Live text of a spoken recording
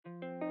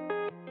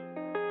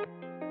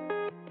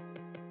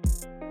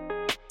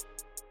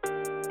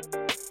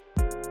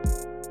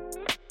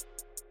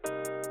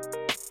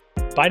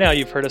By now,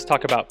 you've heard us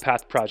talk about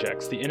Path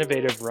Projects, the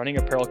innovative running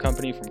apparel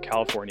company from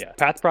California.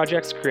 Path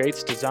Projects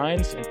creates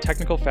designs and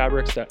technical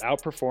fabrics that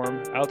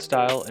outperform,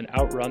 outstyle, and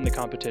outrun the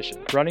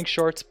competition. Running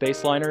shorts,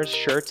 baseliners,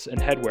 shirts,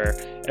 and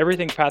headwear,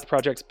 everything Path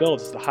Projects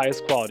builds is the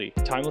highest quality,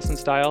 timeless in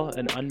style,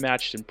 and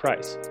unmatched in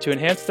price. To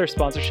enhance their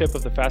sponsorship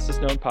of the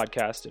Fastest Known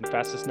podcast and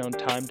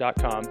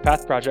fastestknowntime.com,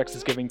 Path Projects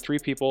is giving 3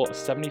 people a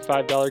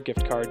 $75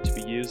 gift card to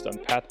be used on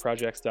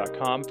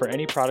pathprojects.com for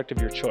any product of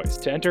your choice.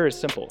 To enter is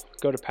simple.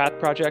 Go to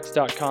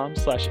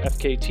pathprojects.com/FKT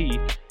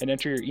and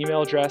enter your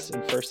email address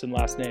and first and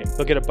last name.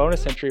 You'll get a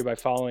bonus entry by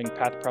following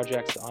Path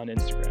Projects on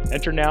Instagram.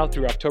 Enter now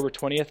through October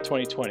 20th,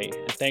 2020,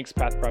 and thanks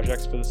Path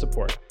Projects for the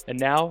support. And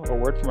now, a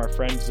word from our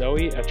friend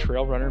Zoe at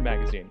Trail Runner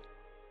Magazine.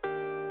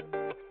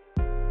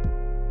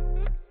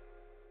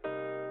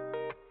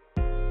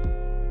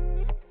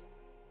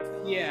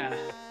 Yeah,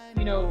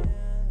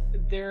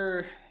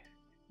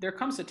 there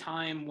comes a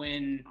time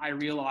when I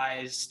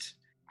realized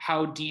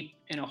how deep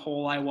in a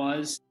hole I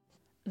was.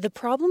 The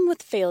problem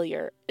with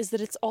failure is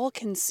that it's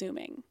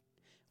all-consuming.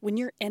 When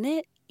you're in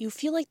it, you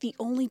feel like the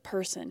only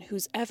person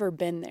who's ever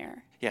been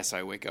there. Yeah, so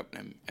I wake up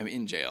and I'm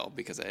in jail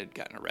because I had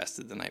gotten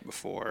arrested the night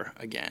before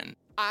again.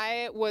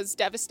 I was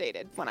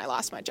devastated when I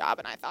lost my job,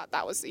 and I thought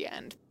that was the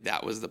end.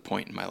 That was the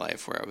point in my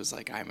life where I was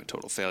like, I'm a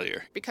total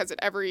failure. Because at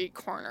every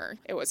corner,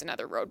 it was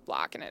another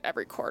roadblock, and at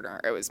every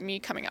corner, it was me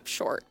coming up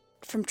short.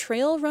 From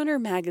Trail Runner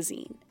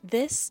Magazine,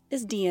 this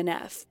is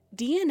DNF.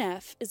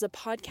 DNF is a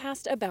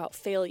podcast about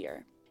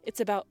failure. It's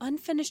about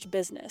unfinished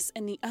business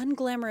and the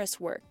unglamorous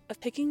work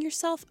of picking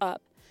yourself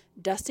up,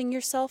 dusting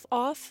yourself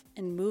off,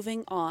 and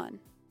moving on.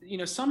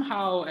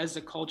 Somehow as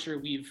a culture,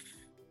 we've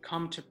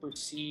come to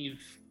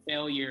perceive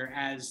failure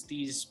as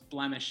these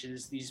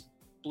blemishes, these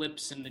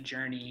blips in the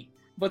journey.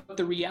 But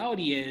the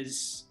reality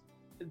is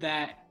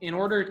that in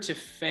order to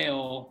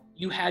fail,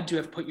 you had to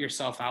have put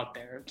yourself out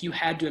there. You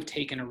had to have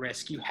taken a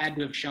risk. You had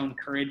to have shown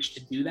courage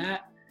to do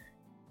that.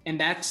 And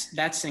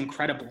that's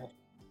incredible.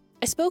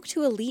 I spoke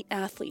to elite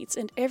athletes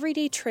and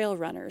everyday trail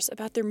runners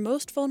about their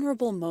most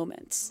vulnerable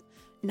moments,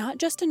 not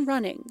just in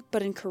running,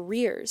 but in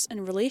careers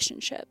and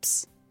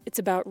relationships. It's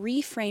about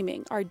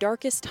reframing our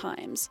darkest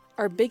times,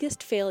 our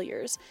biggest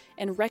failures,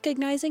 and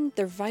recognizing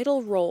their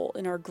vital role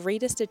in our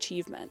greatest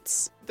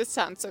achievements. This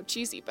sounds so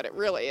cheesy, but it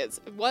really is.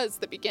 It was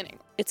the beginning.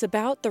 It's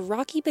about the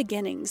rocky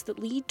beginnings that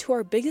lead to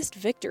our biggest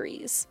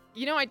victories.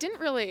 I didn't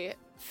really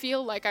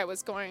feel like I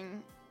was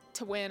going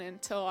to win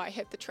until I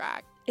hit the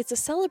track. It's a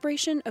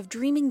celebration of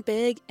dreaming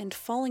big and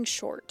falling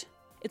short.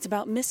 It's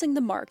about missing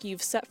the mark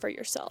you've set for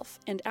yourself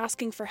and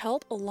asking for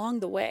help along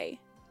the way.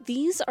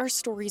 These are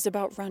stories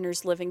about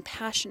runners living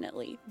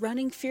passionately,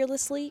 running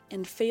fearlessly,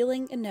 and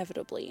failing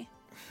inevitably.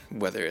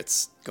 Whether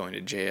it's going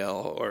to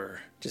jail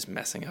or just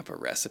messing up a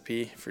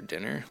recipe for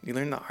dinner, you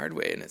learn the hard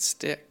way and it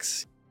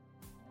sticks.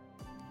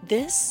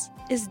 This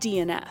is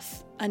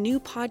DNF, a new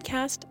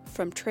podcast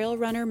from Trail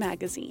Runner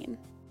Magazine.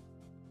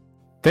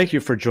 Thank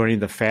you for joining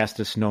the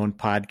Fastest Known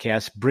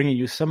podcast, bringing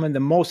you some of the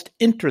most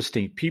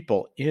interesting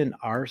people in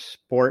our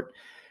sport,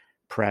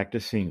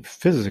 practicing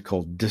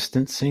physical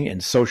distancing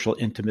and social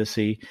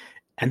intimacy.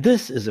 And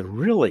this is a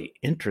really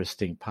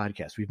interesting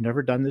podcast. We've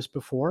never done this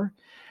before.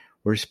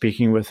 We're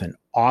speaking with an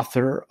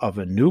author of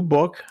a new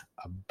book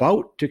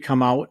about to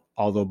come out,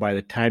 although by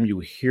the time you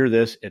hear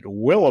this, it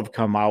will have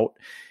come out.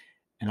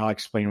 And I'll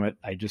explain what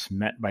I just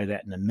meant by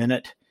that in a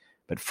minute.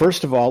 But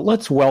first of all,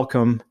 let's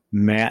welcome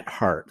Matt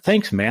Hart.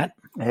 Thanks, Matt.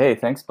 Hey,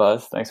 thanks,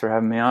 Buzz. Thanks for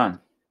having me on.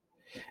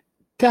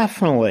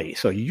 Definitely.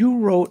 So you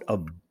wrote a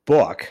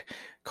book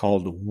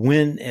called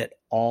Win at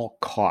All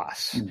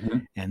Costs. Mm-hmm.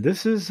 And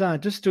this is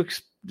just to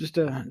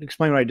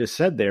explain what I just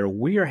said there.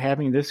 We are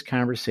having this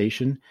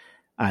conversation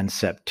on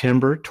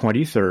September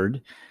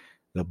 23rd.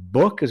 The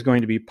book is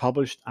going to be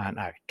published on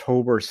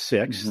October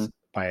 6th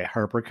by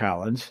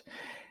HarperCollins.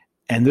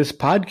 And this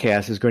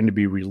podcast is going to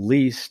be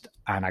released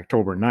on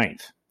October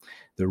 9th.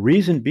 The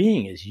reason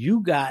being is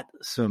you got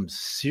some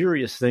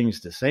serious things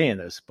to say in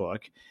this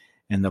book,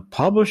 and the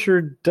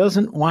publisher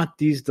doesn't want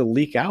these to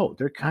leak out.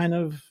 They're kind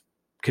of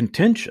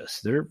contentious.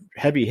 They're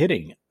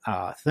heavy-hitting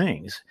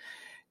things.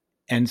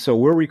 And so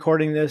we're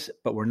recording this,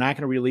 but we're not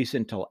going to release it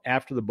until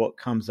after the book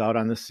comes out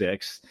on the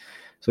 6th.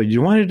 So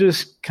you want to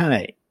just kind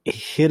of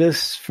hit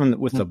us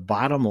with the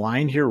bottom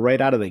line here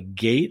right out of the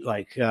gate?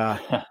 Like,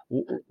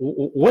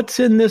 what's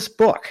in this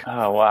book?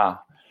 Oh, wow.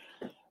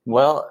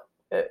 Well,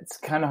 it's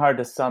kind of hard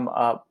to sum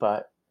up,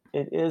 but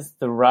it is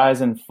the rise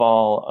and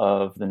fall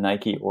of the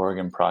Nike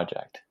Oregon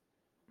Project.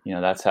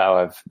 That's how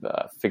I've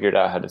figured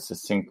out how to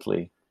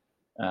succinctly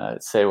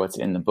say what's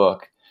in the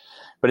book.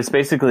 But it's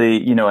basically,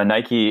 a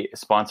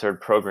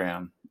Nike-sponsored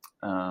program,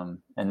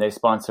 and they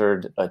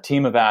sponsored a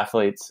team of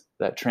athletes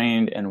that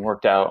trained and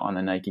worked out on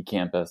the Nike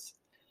campus.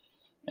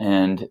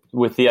 And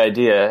with the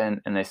idea,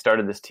 and they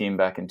started this team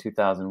back in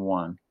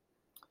 2001,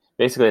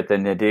 basically at the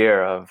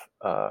nadir of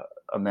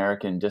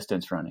American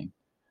distance running.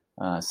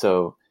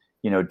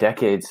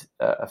 Decades,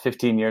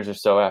 15 years or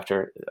so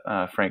after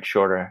Frank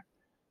Shorter,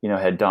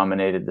 had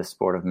dominated the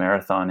sport of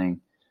marathoning,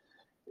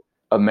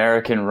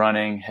 American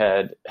running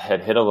had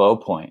hit a low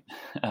point,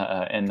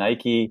 and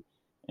Nike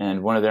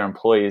and one of their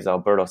employees,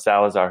 Alberto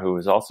Salazar, who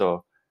was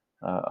also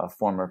a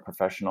former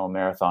professional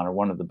marathoner,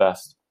 one of the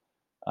best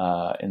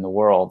in the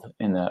world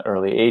in the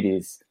early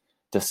 80s,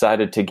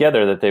 decided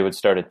together that they would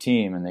start a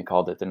team, and they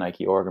called it the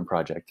Nike Oregon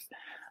Project.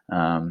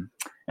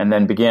 And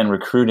then began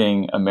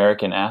recruiting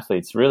American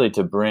athletes really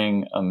to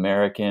bring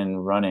American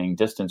running,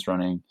 distance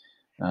running,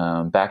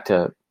 back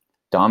to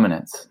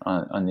dominance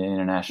on the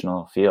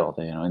international field,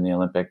 in the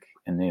Olympic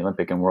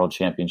and World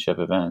Championship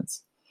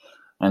events.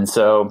 And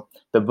so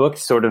the book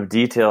sort of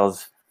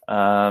details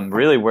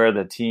really where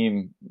the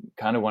team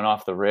kind of went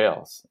off the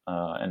rails.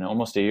 And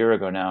almost a year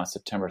ago now,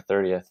 September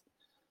 30th,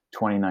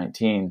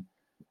 2019,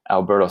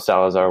 Alberto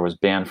Salazar was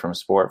banned from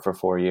sport for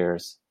 4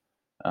 years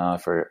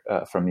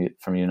from the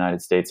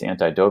United States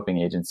Anti-Doping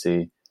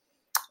Agency,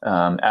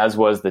 as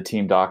was the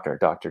team doctor,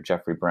 Dr.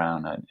 Jeffrey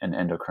Brown, an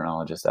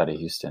endocrinologist out of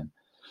Houston.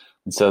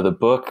 And so the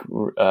book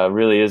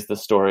really is the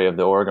story of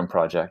the Oregon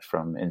Project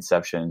from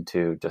inception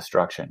to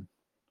destruction.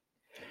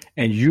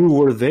 And you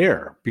were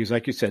there because,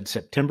 like you said,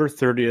 September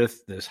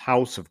 30th, this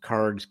house of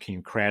cards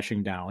came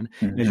crashing down.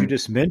 Mm-hmm. And as you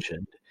just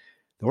mentioned,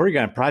 the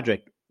Oregon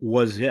Project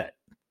was it.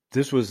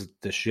 This was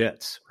the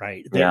shits,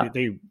 right?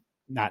 They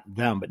not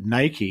them, but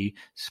Nike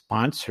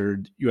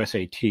sponsored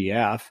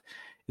USATF.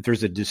 If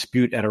there's a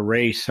dispute at a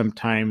race,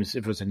 sometimes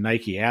if it was a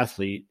Nike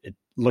athlete, it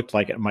looked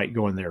like it might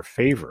go in their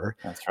favor.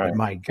 That's right. But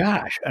my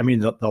gosh, I mean,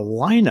 the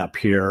lineup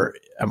here,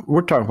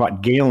 we're talking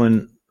about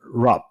Galen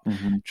Rupp,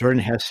 Mm-hmm. Jordan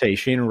Hesse,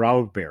 Shane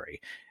Rowberry,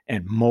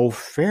 and Mo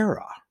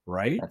Farah,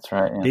 right? That's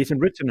right. Yeah. Nathan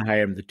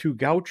Ritzenheim, the two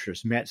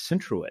Gauchers, Matt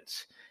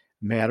Centrowitz.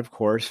 Matt, of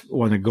course,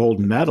 won the gold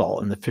medal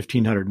in the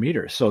 1500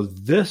 meters. So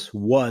this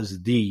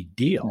was the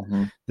deal.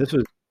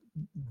 Mm-hmm.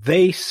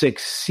 They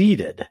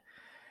succeeded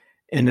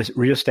in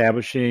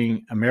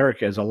reestablishing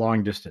America as a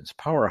long distance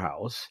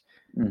powerhouse.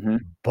 Mm-hmm.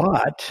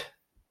 But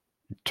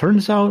it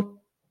turns out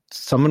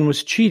someone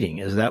was cheating.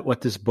 Is that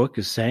what this book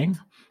is saying?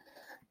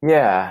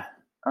 Yeah.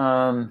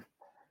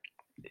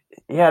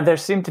 There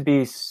seemed to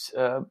be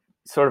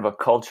sort of a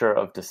culture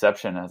of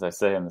deception, as I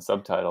say in the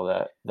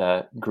subtitle,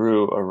 that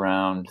grew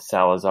around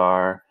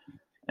Salazar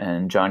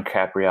and John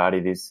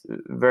Capriati, these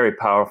very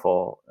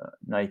powerful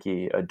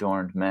Nike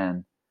adorned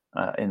men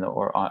in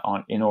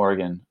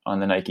Oregon on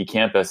the Nike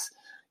campus.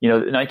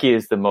 Nike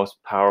is the most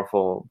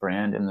powerful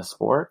brand in the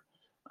sport.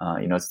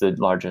 It's the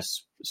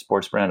largest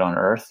sports brand on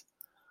earth.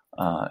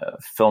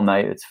 Phil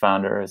Knight, its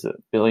founder, is a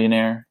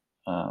billionaire.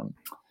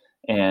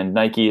 And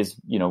Nike is,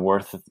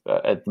 worth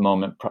at the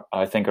moment,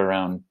 I think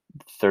around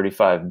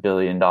 $35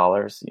 billion,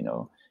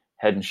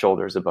 head and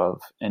shoulders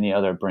above any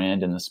other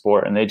brand in the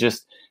sport. And they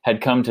just had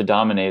come to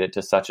dominate it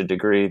to such a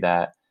degree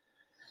that,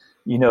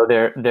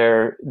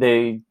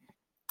 they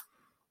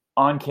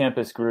on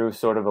campus grew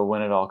sort of a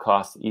win at all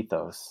costs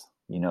ethos.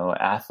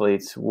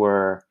 Athletes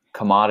were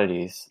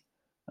commodities.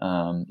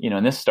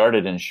 And this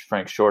started in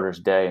Frank Shorter's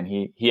day, and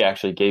he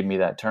actually gave me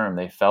that term.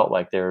 They felt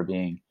like they were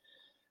being,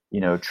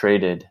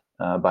 traded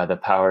by the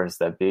powers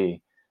that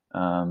be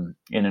in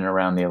and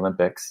around the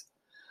Olympics.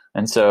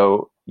 And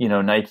so,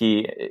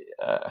 Nike,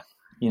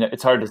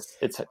 it's hard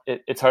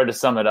to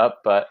sum it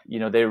up, but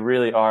they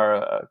really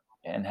are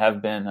and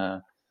have been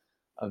a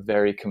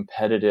very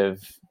competitive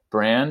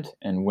brand,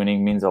 and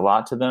winning means a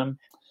lot to them.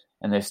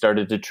 And they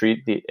started to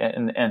treat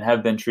and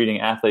have been treating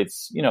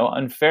athletes,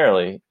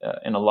 unfairly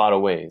in a lot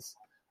of ways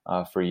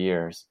for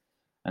years.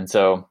 And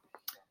so,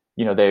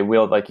 they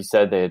wielded, like you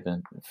said, they had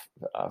been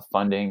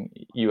funding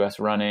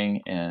U.S.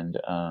 running, and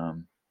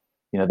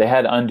they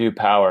had undue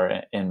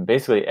power in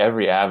basically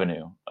every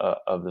avenue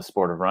of the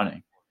sport of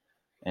running.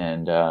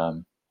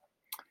 And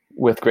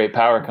with great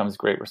power comes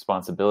great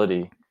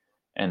responsibility,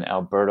 and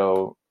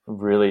Alberto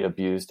really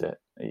abused it.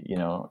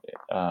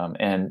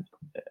 And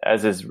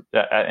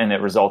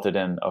it resulted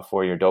in a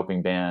 4-year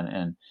doping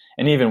ban,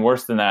 and even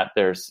worse than that,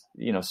 there's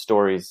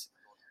stories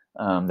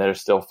that are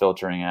still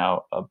filtering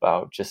out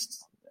about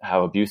just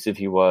how abusive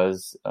he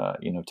was,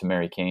 to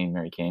Mary Cain.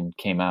 Mary Cain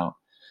came out.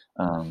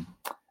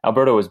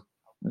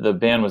 The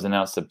ban was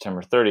announced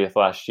September 30th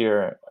last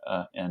year,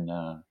 and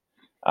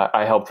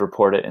I helped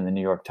report it in the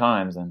New York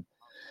Times. And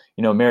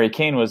Mary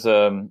Cain was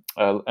an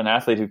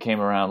athlete who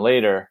came around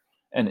later,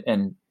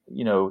 and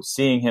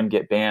seeing him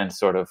get banned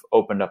sort of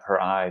opened up her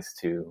eyes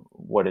to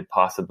what had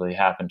possibly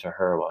happened to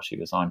her while she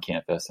was on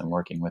campus and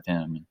working with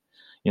him.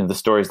 And, the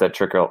stories that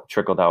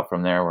trickled out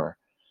from there were,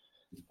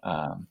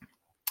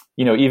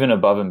 even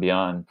above and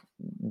beyond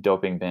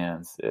doping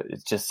bans.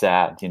 It's just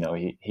sad.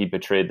 He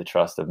betrayed the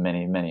trust of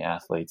many, many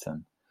athletes.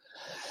 And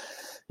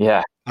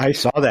yeah, I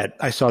saw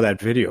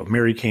that video,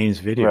 Mary Cain's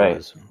video.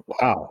 Right.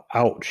 Wow.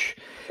 Ouch.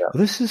 Yeah.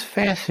 Well, this is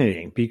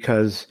fascinating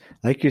because,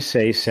 like you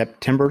say,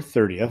 September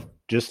 30th,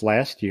 just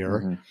last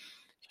year, Mm-hmm.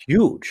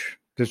 huge.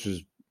 This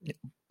was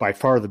by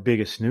far the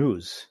biggest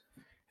news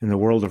in the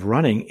world of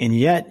running. And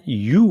yet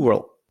you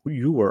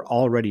were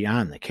already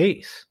on the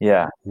case.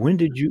 Yeah. When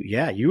did you?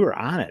 Yeah, you were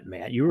on it,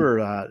 man. You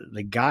were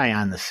the guy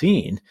on the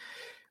scene.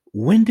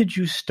 When did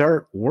you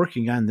start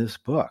working on this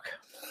book?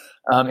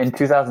 In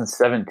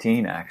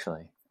 2017,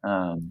 actually.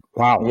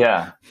 Wow.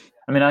 Yeah.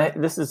 I mean,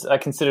 I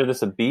consider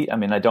this a beat. I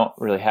mean, I don't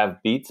really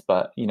have beats,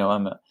 but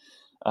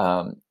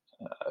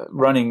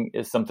running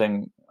is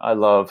something I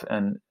love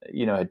and,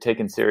 had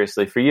taken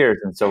seriously for years.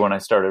 And so when I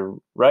started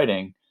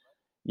writing,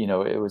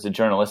 it was a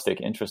journalistic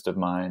interest of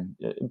mine,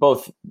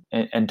 both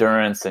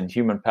endurance and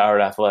human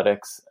powered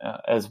athletics,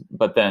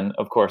 but then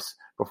of course,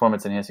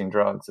 performance enhancing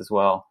drugs as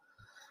well.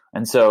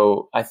 And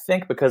so I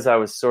think because I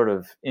was sort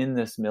of in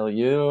this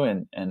milieu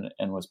and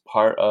was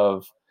part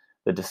of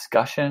the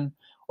discussion,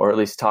 or at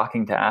least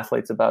talking to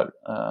athletes about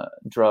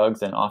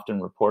drugs and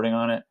often reporting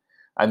on it,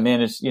 I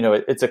managed,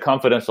 it's a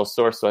confidential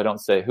source, so I don't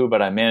say who,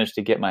 but I managed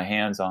to get my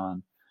hands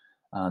on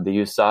the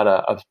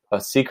USADA,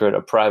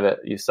 a private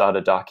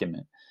USADA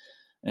document.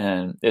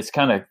 And it's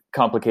kind of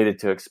complicated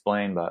to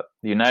explain, but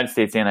the United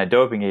States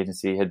Anti-Doping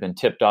Agency had been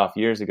tipped off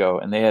years ago,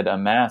 and they had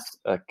amassed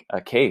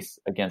a case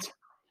against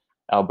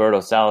Alberto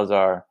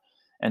Salazar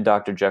and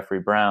Dr. Jeffrey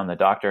Brown,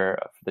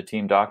 the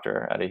team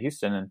doctor out of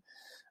Houston.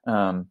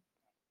 And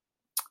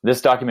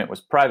this document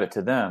was private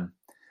to them,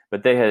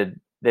 but they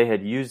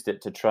had used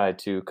it to try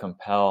to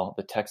compel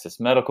the Texas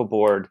Medical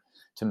Board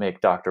to make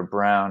Dr.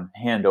 Brown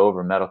hand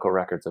over medical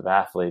records of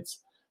athletes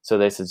so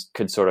they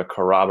could sort of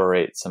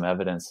corroborate some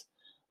evidence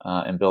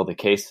and build a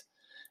case.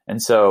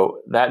 And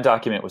so that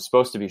document was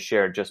supposed to be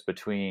shared just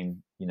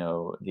between,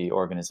 the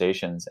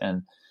organizations,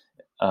 and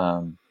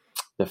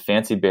the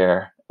Fancy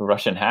Bear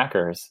Russian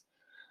hackers.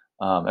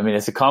 I mean,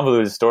 it's a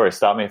convoluted story.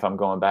 Stop me if I'm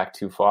going back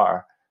too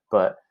far,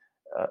 but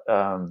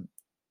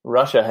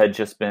Russia had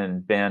just been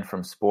banned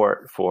from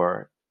sport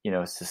for,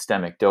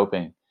 systemic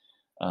doping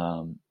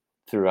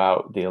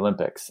throughout the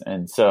Olympics.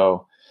 And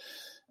so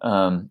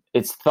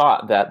it's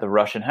thought that the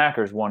Russian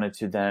hackers wanted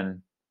to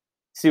then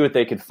see what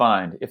they could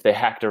find if they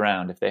hacked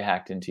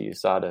into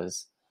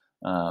USADA's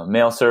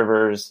mail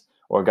servers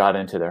or got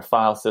into their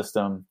file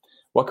system.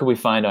 What could we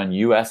find on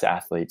U.S.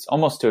 athletes,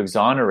 almost to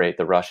exonerate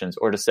the Russians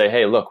or to say,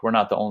 hey, look, we're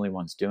not the only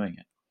ones doing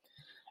it.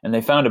 And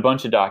they found a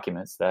bunch of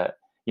documents that,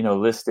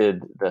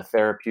 listed the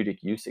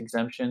therapeutic use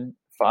exemption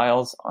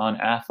files on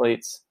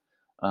athletes,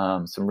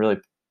 some really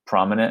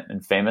prominent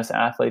and famous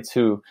athletes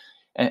who,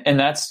 and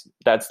that's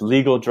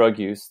legal drug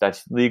use.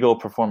 That's legal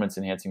performance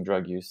enhancing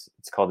drug use.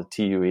 It's called a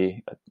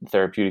TUE, a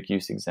therapeutic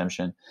use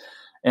exemption.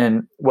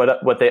 And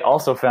what they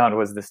also found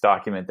was this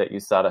document that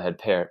USADA had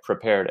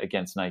prepared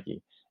against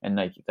Nike and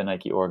the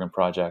Nike Oregon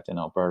Project and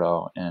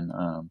Alberto and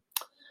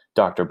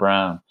Dr.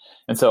 Brown.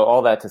 And so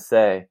all that to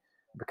say,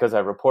 because I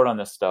report on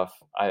this stuff,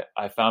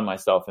 I found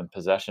myself in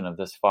possession of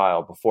this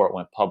file before it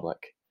went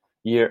public,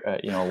 a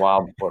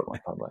while before it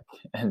went public.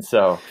 And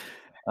so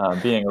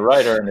being a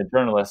writer and a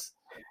journalist,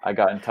 I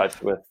got in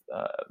touch with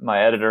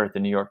my editor at the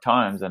New York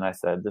Times, and I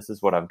said, this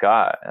is what I've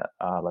got.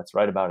 Let's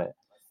write about it.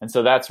 And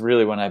so that's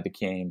really when I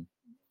became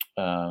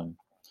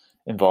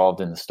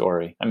involved in the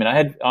story. I mean, I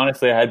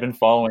had been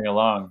following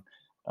along,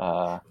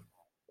 I've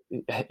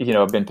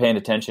been paying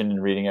attention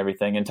and reading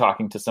everything and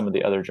talking to some of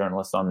the other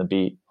journalists on the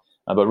beat.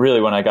 But really,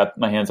 when I got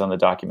my hands on the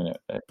document,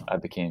 I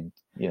became,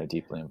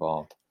 deeply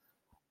involved.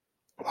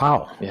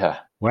 Wow. Yeah.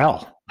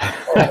 Well,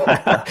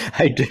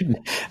 I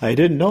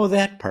didn't know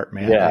that part,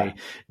 man. Yeah. I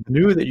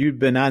knew that you'd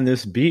been on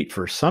this beat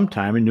for some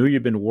time. I knew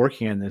you'd been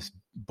working on this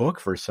book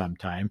for some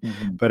time,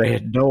 but I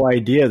had no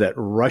idea that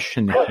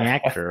Russian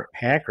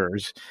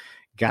hackers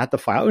got the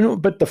file.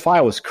 But the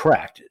file was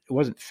correct. It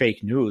wasn't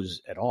fake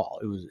news at all.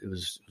 It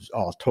was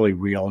all totally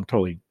real and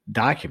totally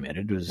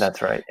documented.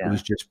 That's right. Yeah. It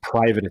was just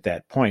private at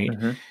that point.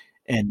 Mm-hmm.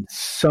 And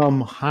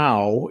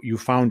somehow you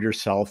found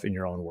yourself, in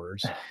your own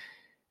words,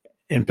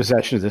 in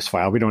possession of this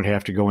file. We don't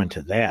have to go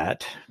into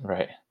that.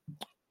 Right.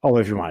 Although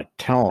if you want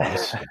to tell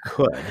us, you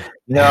could.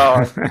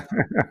 No.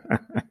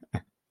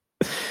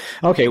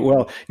 Okay,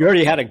 well, you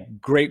already had a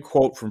great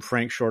quote from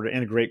Frank Shorter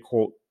and a great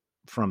quote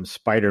from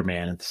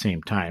Spider-Man at the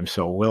same time.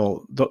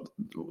 So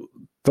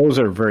those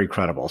are very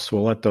credible. So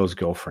we'll let those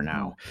go for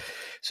now.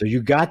 So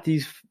you got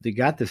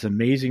this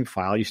amazing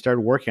file. You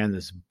started working on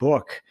this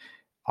book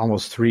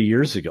almost 3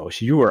 years ago.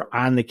 So you were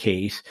on the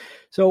case.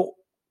 So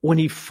when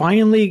he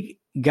finally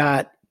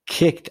got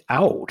kicked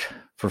out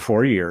for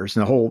 4 years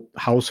and the whole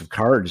house of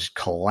cards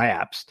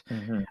collapsed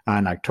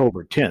on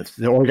October 10th,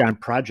 the Oregon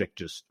Project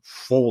just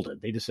folded.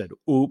 They just said,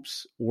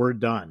 oops, we're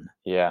done.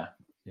 Yeah.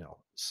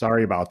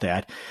 Sorry about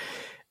that.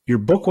 Your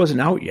book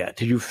wasn't out yet.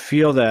 Did you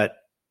feel that,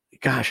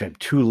 gosh, I'm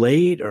too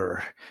late?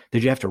 Or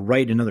did you have to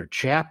write another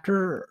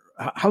chapter?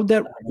 How'd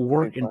that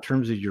work in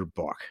terms of your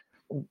book?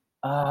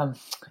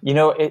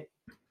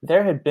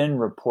 There had been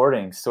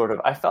reporting sort of,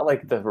 I felt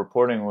like the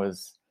reporting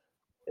was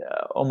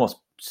almost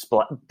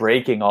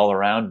breaking all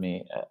around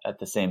me at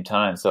the same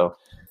time. So,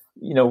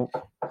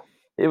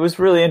 it was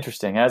really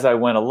interesting. As I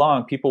went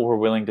along, people were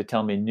willing to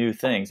tell me new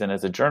things. And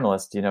as a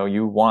journalist,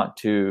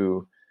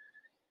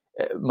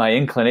 my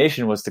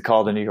inclination was to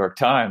call the New York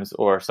Times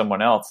or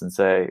someone else and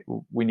say,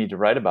 we need to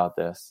write about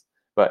this.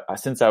 But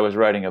since I was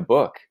writing a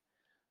book,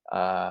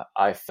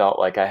 I felt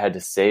like I had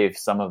to save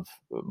some of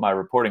my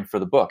reporting for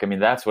the book. I mean,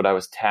 that's what I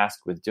was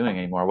tasked with doing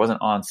anymore. I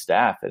wasn't on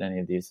staff at any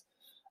of these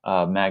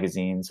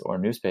magazines or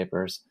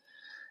newspapers.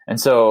 And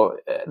so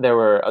there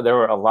were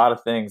a lot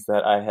of things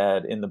that I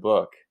had in the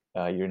book,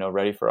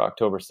 ready for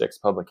October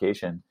 6th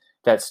publication,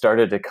 that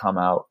started to come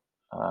out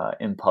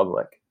in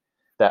public,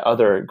 that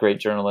other great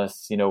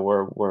journalists,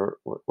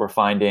 were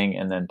finding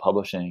and then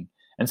publishing.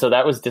 And so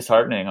that was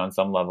disheartening on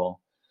some level.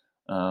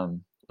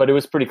 But it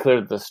was pretty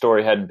clear that the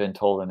story hadn't been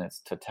told in its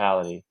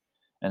totality,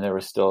 and there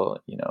was still,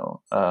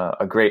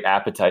 a great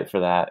appetite for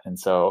that. And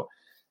so,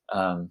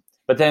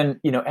 but then,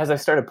 as I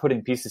started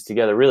putting pieces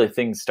together, really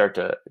things start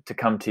to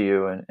come to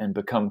you and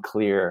become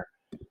clear,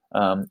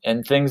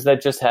 and things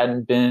that just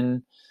hadn't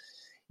been,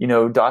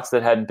 dots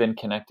that hadn't been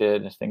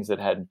connected, things that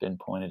hadn't been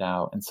pointed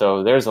out. And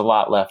so there's a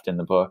lot left in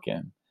the book.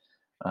 And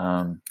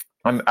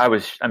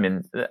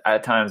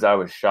at times I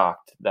was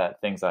shocked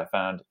that things I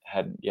found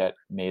hadn't yet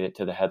made it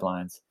to the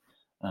headlines.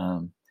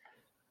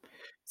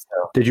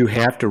 Did you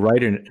have to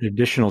write an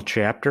additional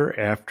chapter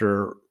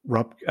after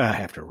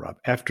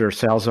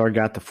Salazar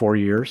got the 4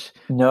 years?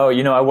 No,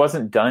 I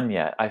wasn't done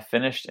yet. I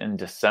finished in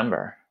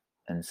December.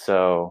 And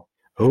so,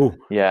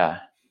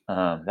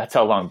 that's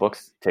how long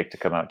books take to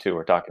come out too.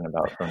 We're talking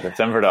about from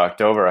December to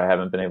October. I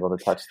haven't been able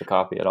to touch the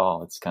copy at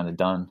all. It's kind of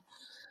done.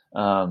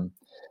 Matt,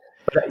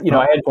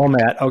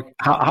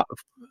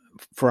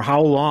 for how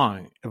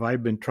long have I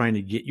been trying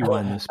to get you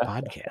on this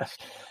podcast?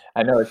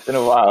 I know it's been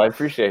a while. I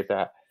appreciate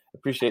that. I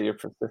appreciate your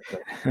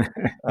persistence.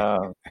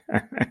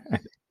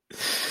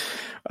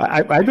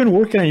 I've been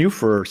working on you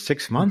for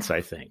 6 months,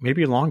 I think,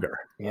 maybe longer.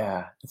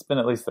 Yeah, it's been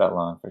at least that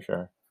long for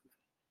sure.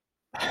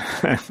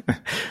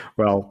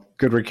 Well,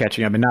 good we're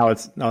catching up, and now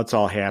it's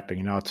all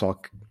happening. Now it's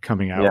all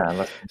coming out.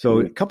 Yeah,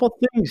 so a couple of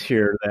things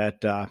here that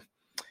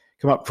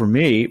come up for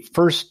me.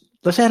 First,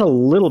 let's add a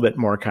little bit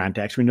more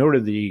context. We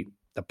noted the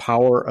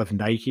power of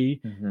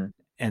Nike. Mm-hmm.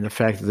 And the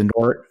fact that the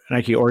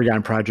Nike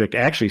Oregon project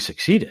actually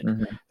succeeded.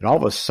 Mm-hmm. And all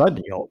of a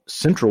sudden,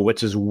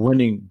 Centrowitz is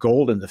winning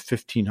gold in the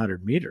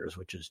 1,500 meters,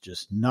 which is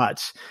just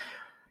nuts.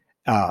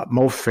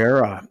 Mo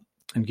Farah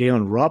and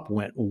Galen Rupp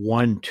went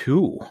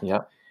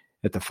 1-2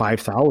 at the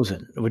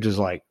 5,000, which is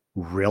like,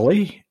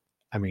 really?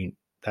 I mean,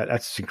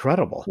 that's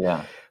incredible.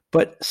 Yeah.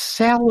 But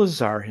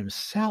Salazar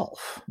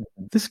himself,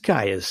 this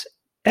guy is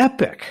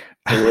epic,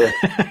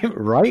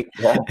 right?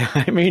 Yeah.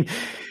 I mean,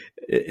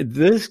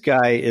 this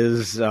guy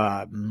is,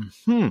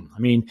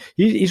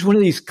 he's one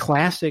of these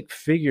classic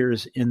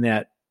figures in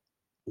that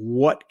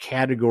what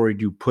category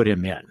do you put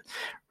him in,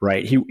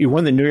 right? He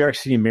won the New York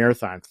City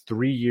Marathon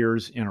 3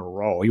 years in a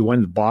row. He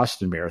won the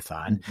Boston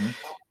Marathon,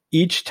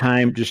 each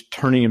time just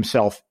turning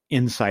himself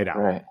inside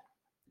out.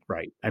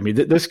 Right. I mean,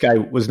 this guy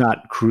was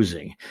not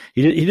cruising.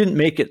 He didn't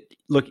make it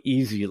look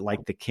easy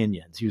like the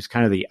Kenyans. He was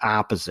kind of the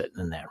opposite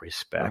in that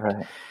respect.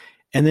 Right.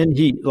 And then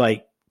he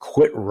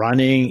quit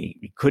running.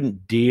 He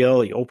couldn't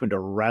deal. He opened a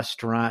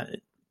restaurant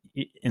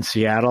in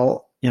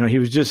Seattle. He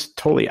was just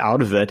totally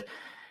out of it.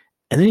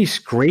 And then he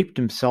scraped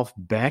himself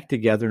back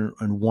together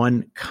and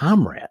won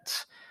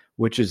Comrades,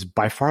 which is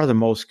by far the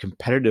most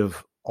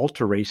competitive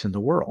ultra race in the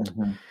world.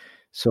 Mm-hmm.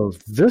 So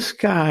this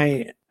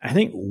guy, I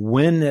think,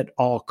 Win at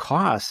All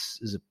Costs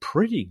is a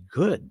pretty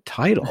good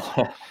title.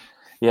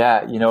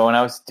 Yeah. When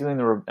I was doing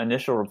the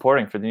initial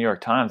reporting for the New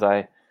York Times,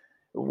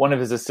 one of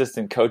his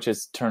assistant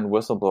coaches turned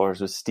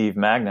whistleblowers was Steve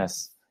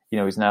Magnus.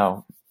 He's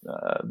now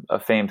a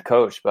famed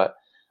coach, but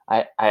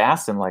I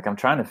asked him, I'm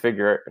trying to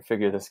figure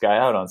this guy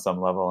out on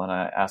some level. And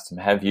I asked him,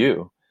 have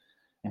you?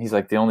 And he's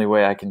like, the only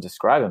way I can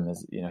describe him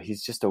is,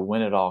 he's just a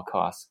win at all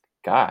costs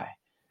guy.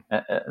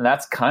 And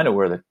that's kind of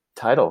where the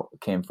title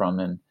came from.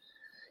 And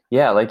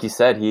yeah, like you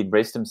said, he'd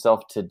raced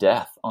himself to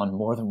death on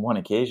more than one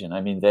occasion.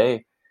 I mean,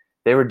 they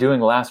were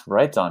doing last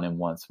rites on him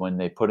once when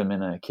they put him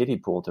in a kiddie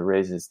pool to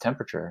raise his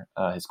temperature,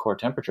 his core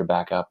temperature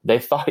back up. They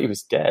thought he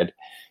was dead.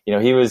 He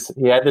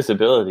had this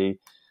ability,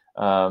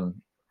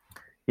 an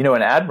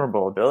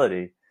admirable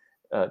ability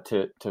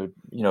to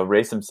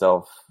race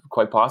himself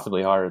quite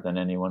possibly harder than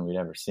anyone we'd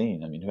ever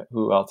seen. I mean,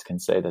 who else can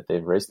say that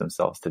they've raced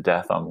themselves to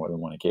death on more than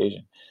one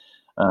occasion?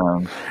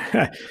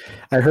 I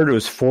heard it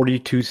was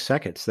 42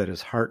 seconds that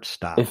his heart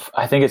stopped.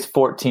 I think it's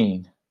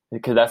 14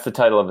 because that's the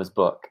title of his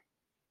book.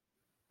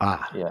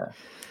 Yeah.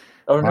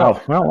 Oh, no.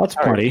 Well, that's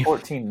plenty.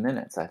 14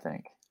 minutes, I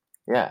think.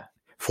 Yeah.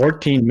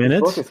 14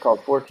 minutes? The book is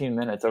called 14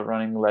 Minutes of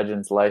Running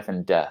Legends, Life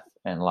and Death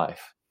and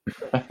Life.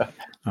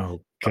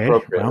 Okay.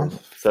 Well,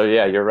 so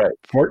yeah, you're right.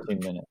 14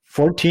 minutes.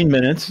 14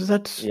 minutes.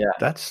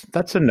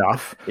 That's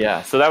enough.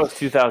 Yeah. So that was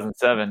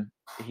 2007.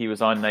 He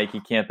was on Nike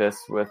campus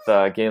with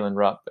Galen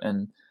Rupp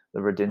and the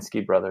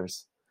Radinsky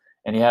brothers,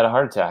 and he had a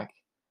heart attack.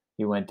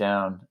 He went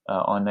down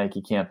on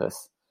Nike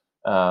campus,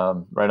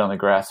 right on the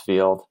grass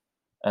field.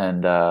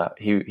 And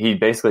he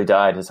basically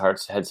died. His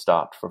heart had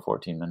stopped for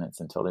 14 minutes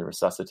until they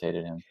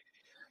resuscitated him.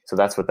 So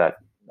that's what the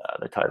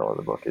title of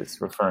the book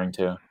is referring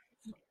to.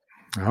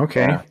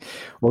 Okay. Yeah.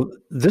 Well,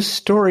 this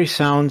story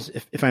sounds,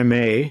 if I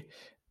may,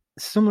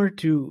 similar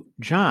to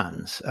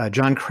John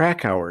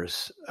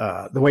Krakauer's,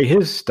 the way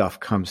his stuff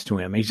comes to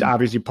him. He's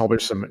obviously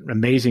published some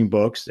amazing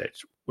books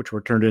which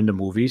were turned into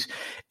movies,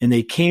 and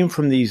they came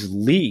from these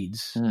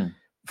leads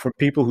from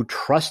people who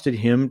trusted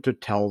him to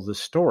tell the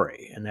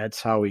story. And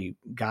that's how he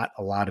got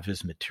a lot of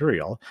his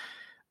material.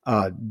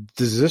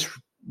 Does this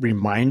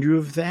remind you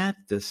of that?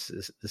 This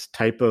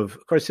type of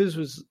course, his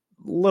was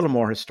a little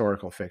more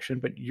historical fiction,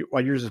 but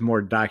while yours is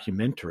more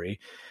documentary.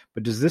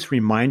 But does this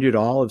remind you at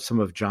all of some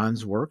of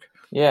John's work?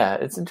 Yeah,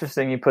 it's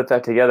interesting you put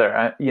that together.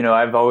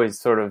 I've always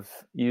sort of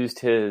used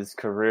his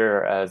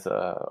career as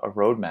a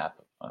roadmap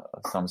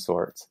of some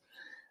sorts.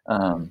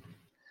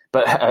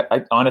 But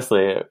I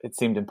honestly, it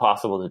seemed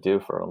impossible to do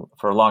for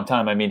a long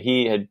time. I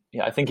mean,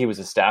 I think he was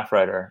a staff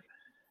writer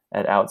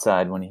at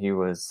Outside when he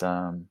was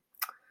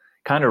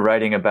kind of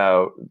writing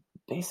about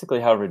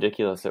basically how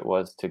ridiculous it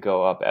was to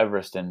go up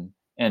Everest and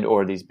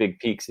or these big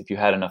peaks. If you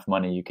had enough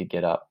money, you could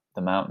get up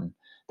the mountain.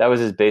 That was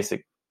his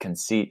basic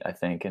conceit, I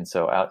think. And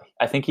so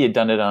I think he had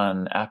done it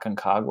on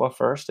Aconcagua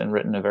first and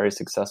written a very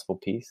successful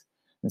piece.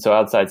 And so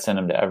Outside sent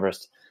him to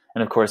Everest.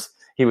 And of course,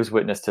 he was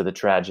witness to the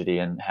tragedy,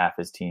 and half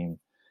his team,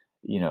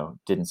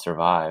 didn't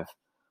survive.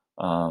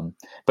 But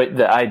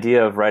the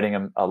idea of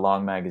writing a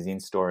long magazine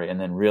story and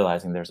then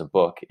realizing there's a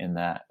book in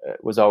that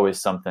was always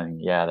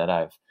something, that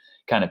I've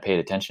kind of paid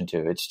attention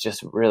to. It's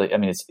just really, I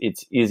mean,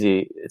 it's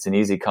easy. It's an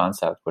easy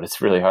concept, but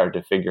it's really hard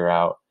to figure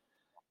out,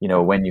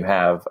 when you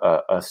have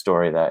a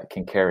story that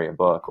can carry a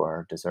book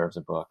or deserves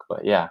a book.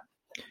 But yeah,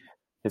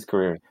 his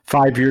career.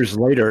 5 years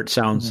later, it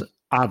sounds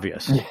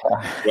obvious.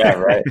 Yeah,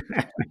 right.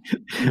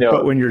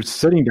 But when you're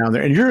sitting down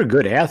there, and you're a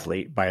good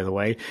athlete, by the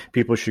way,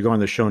 people should go in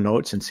the show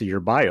notes and see your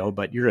bio,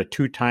 but you're a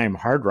 2-time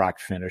Hard Rock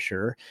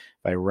finisher,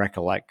 if I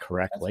recollect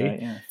correctly.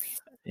 That's right,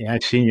 yeah,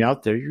 I've seen you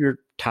out there. You're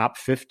top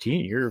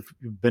 15. You've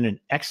been an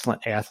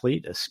excellent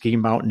athlete, a ski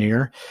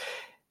mountaineer,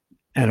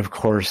 and of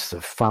course, the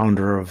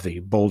founder of the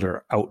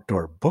Boulder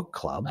Outdoor Book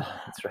Club.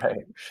 That's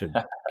right. Should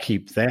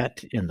keep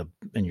that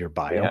in your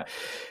bio.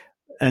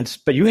 Yeah.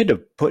 But you had to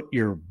put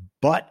your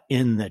butt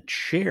in the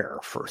chair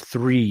for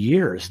 3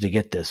 years to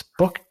get this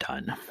book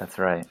done. That's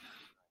right.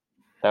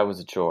 That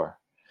was a chore.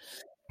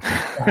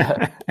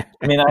 I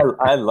mean,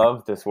 I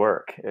love this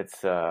work.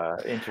 It's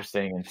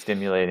interesting and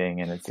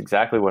stimulating, and it's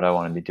exactly what I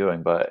want to be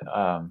doing. But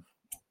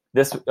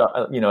this,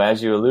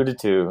 as you alluded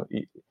to,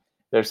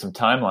 there's some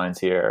timelines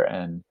here,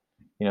 and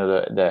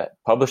the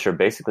publisher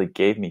basically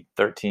gave me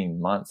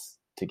 13 months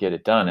to get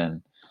it done,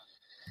 and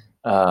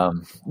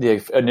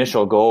the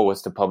initial goal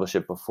was to publish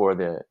it before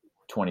the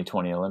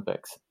 2020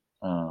 Olympics.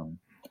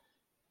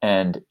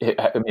 And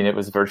it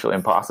was virtually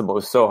impossible. It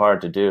was so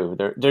hard to do.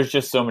 There's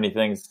just so many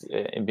things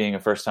in being a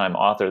first-time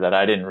author that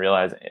I didn't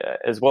realize,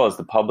 as well as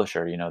the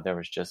publisher. There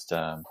was just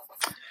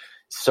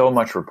so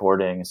much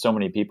reporting, so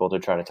many people to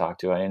try to talk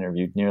to. I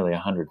interviewed nearly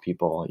 100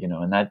 people,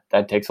 and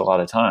that takes a lot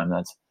of time.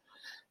 That's,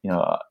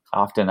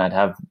 often I'd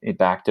have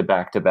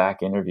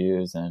back-to-back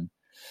interviews, and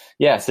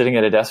sitting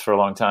at a desk for a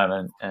long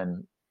time,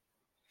 and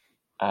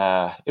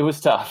it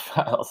was tough.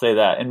 I'll say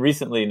that. And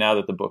recently, now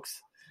that the book's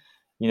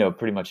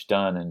pretty much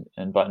done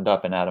and buttoned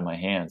up and out of my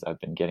hands, I've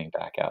been getting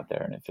back out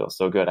there, and it feels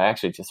so good. I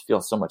actually just feel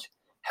so much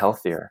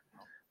healthier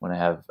when I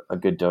have a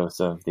good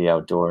dose of the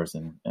outdoors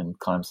and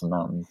climb some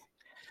mountains.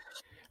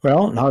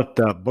 Well, now that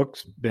the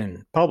book's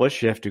been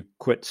published, you have to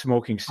quit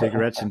smoking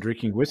cigarettes and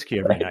drinking whiskey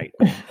every night.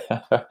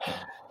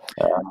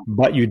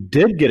 But you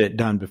did get it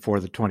done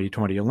before the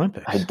 2020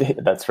 Olympics. I did.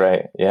 That's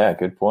right. Yeah,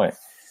 good point.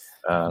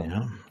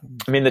 I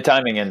mean, the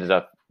timing ended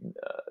up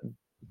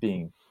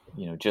being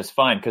just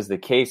fine, because the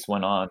case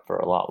went on for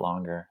a lot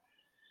longer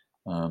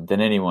than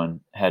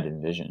anyone had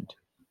envisioned.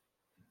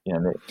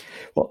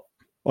 Well,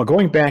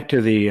 going back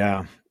to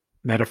the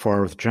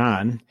metaphor with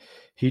John,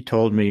 he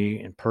told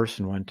me in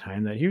person one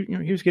time that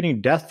he was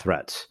getting death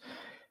threats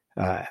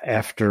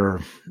after,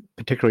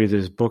 particularly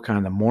this book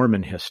on the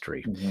Mormon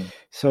history. Mm-hmm.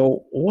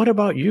 So, what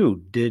about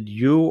you? Did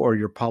you or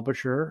your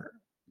publisher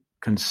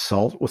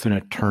consult with an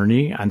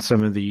attorney on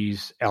some of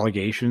these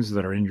allegations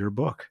that are in your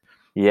book?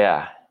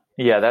 Yeah,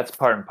 that's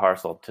part and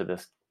parcel to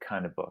this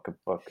kind of book,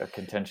 a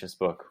contentious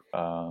book.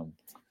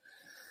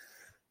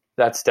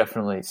 That's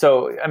definitely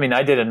so. I mean,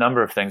 I did a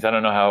number of things. I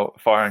don't know how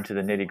far into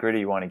the nitty gritty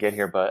you want to get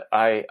here, but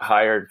I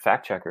hired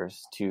fact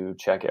checkers to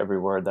check every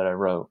word that I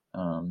wrote.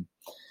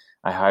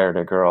 I hired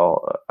a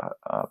girl,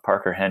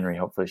 Parker Henry.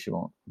 Hopefully she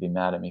won't be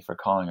mad at me for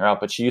calling her out,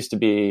 but she used to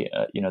be,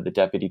 the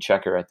deputy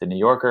checker at the New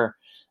Yorker.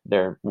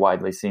 They're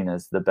widely seen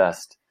as the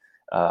best,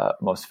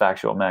 most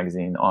factual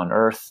magazine on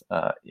earth.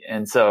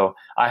 And so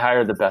I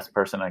hired the best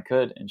person I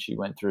could, and she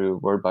went through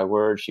word by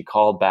word. She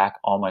called back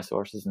all my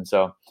sources. And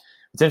so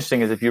what's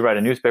interesting is if you write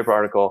a newspaper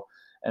article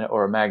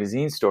or a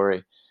magazine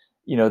story,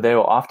 they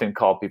will often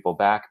call people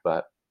back,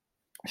 but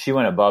she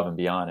went above and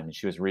beyond. I mean,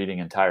 she was reading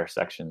entire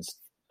sections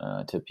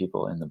to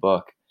people in the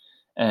book.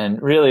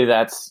 And really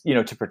that's,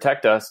 to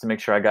protect us, to make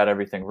sure I got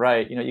everything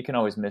right. You can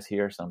always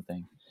mishear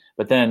something.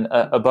 But then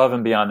above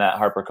and beyond that,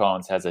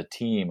 HarperCollins has a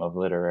team of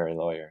literary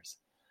lawyers.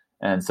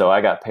 And so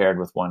I got paired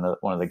with one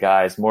of the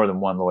guys. More than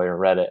one lawyer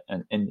read it.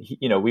 And he,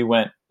 we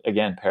went,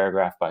 again,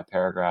 paragraph by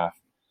paragraph.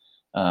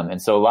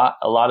 And so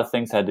a lot of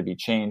things had to be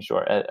changed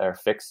or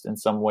fixed in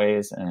some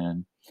ways.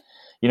 And,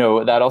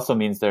 that also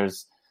means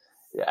there's,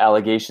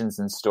 allegations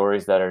and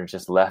stories that are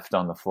just left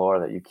on the floor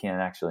that you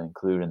can't actually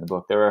include in the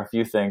book. There are a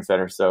few things that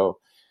are so,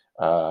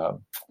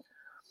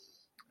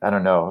 I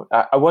don't know.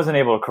 I wasn't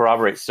able to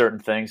corroborate certain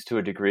things to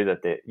a degree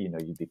that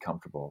you'd be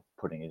comfortable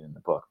putting it in the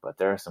book. But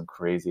there are some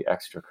crazy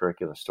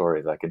extracurricular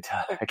stories I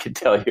could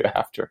tell you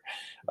after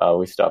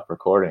we stopped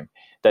recording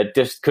that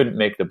just couldn't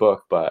make the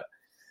book. But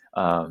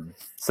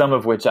some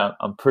of which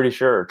I'm pretty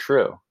sure are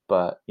true.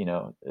 But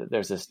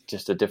there's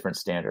just a different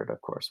standard,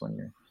 of course, when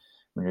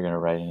you're going to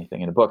write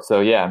anything in a book. So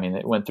yeah, I mean,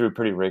 it went through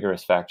pretty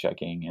rigorous fact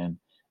checking and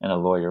a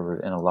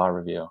law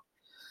review.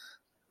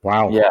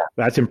 Wow. Yeah.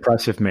 That's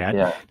impressive, Matt.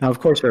 Yeah. Now, of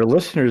course, our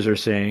listeners are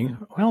saying,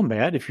 well,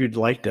 Matt, if you'd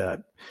like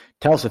to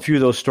tell us a few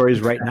of those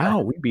stories right now,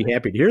 we'd be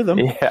happy to hear them.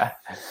 Yeah.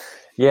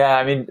 Yeah.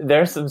 I mean,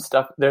 there's some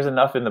stuff, there's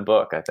enough in the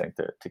book, I think,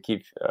 to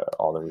keep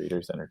all the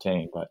readers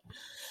entertained. But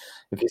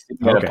if you see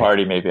me at a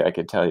party, maybe I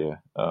could tell you.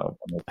 All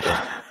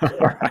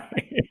right.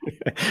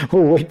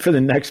 We'll wait for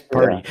the next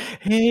party. Yeah.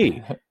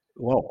 Hey,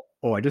 well,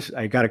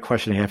 I got a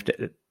question.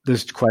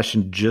 This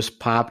question just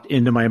popped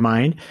into my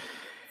mind.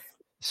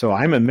 So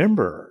I'm a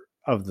member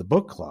of the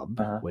book club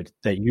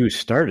that you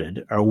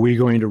started. Are we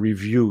going to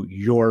review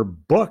your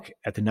book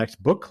at the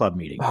next book club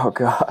meeting? Oh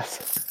God.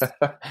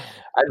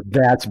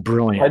 That's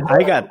brilliant.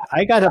 I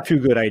got a few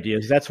good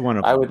ideas. That's one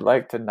of them. I would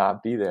like to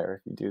not be there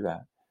if you do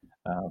that.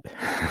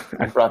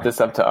 I brought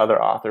this up to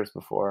other authors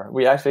before.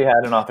 We actually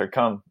had an author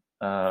come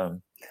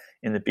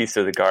in The Beasts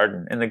of the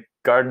Garden, in the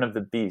Garden of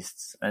the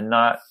Beasts, and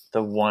not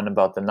the one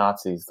about the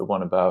Nazis, the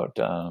one about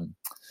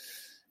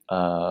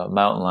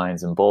mountain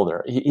lions in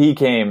Boulder. He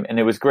came, and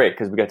it was great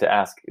because we got to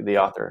ask the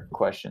author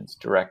questions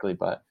directly.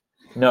 But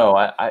no,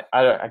 I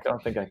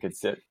don't think I could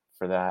sit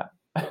for that.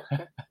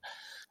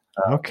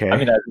 Okay. I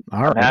mean,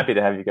 I'm happy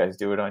to have you guys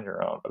do it on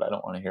your own, but I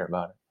don't want to hear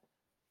about it.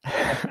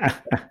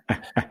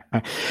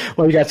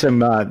 Well, you got some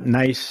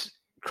nice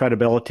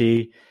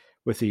credibility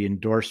with the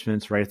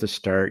endorsements right at the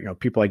start.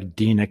 People like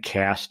Dina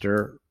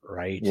Castor,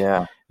 right?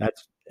 Yeah.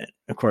 That's,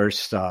 of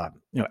course,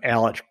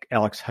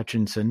 Alex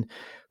Hutchinson,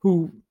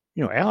 who,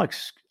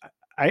 Alex,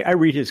 I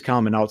read his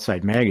column in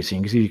Outside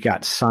Magazine because he's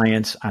got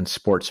science on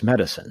sports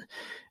medicine.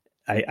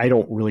 I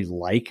don't really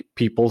like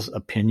people's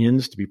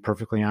opinions, to be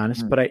perfectly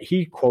honest, but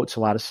he quotes a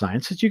lot of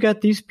science. Since you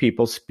got these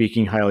people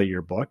speaking highly of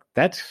your book,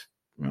 that's,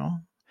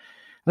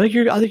 I think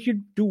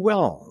you do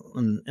well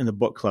in the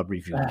book club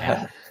review.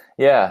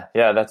 Yeah,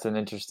 that's an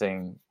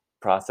interesting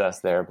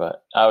process there,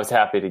 but I was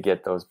happy to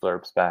get those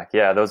blurbs back.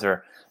 Yeah, those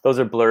are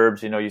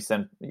blurbs.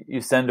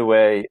 You send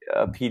away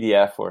a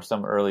PDF or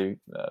some early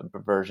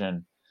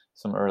version,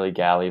 some early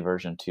galley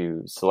version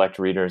to select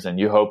readers, and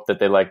you hope that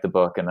they like the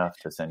book enough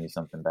to send you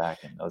something back.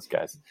 And those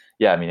guys,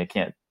 yeah, I mean, I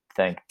can't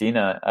thank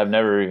Dina. I've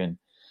never even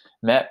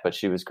met, but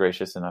she was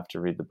gracious enough to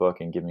read the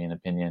book and give me an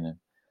opinion. And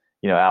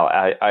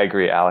I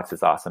agree. Alex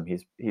is awesome.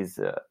 He's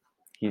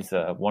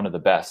one of the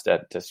best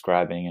at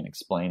describing and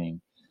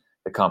explaining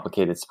the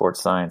complicated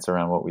sports science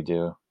around what we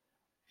do.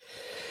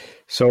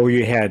 So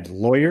you had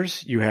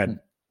lawyers, you had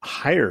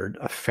hired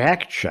a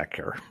fact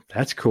checker.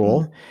 That's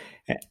cool.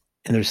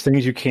 And there's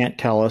things you can't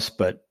tell us,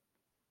 but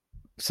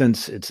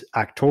since it's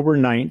October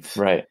 9th,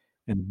 right,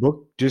 and the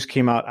book just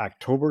came out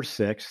October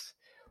 6th,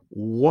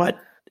 what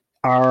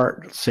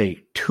are,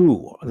 say,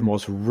 two of the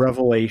most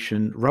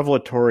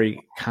revelatory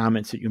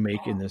comments that you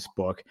make in this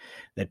book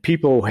that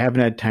people who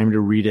haven't had time to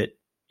read it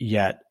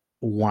yet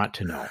want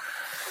to know?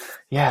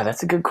 Yeah,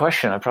 that's a good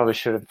question. I probably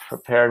should have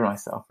prepared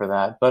myself for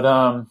that. But,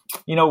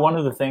 one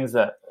of the things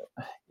that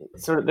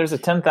there's a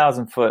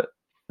 10,000 foot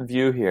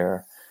view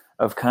here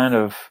of kind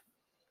of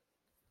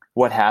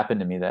what happened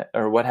to me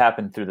what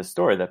happened through the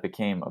story that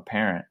became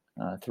apparent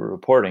through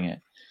reporting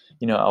it.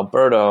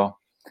 Alberto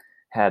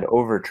had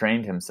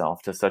overtrained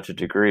himself to such a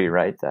degree,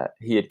 right, that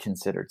he had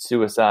considered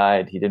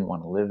suicide. He didn't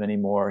want to live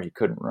anymore. He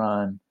couldn't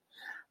run.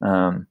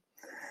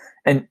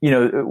 And,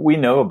 we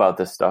know about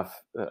this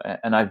stuff,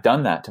 and I've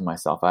done that to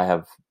myself. I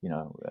have,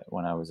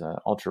 when I was an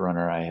ultra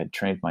runner, I had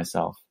trained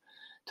myself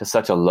to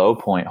such a low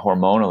point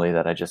hormonally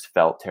that I just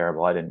felt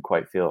terrible. I didn't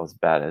quite feel as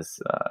bad as,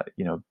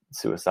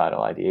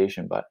 suicidal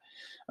ideation. But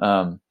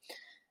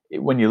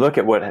when you look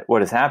at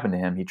what has happened to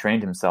him, he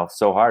trained himself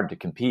so hard to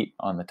compete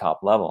on the top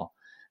level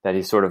that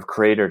he sort of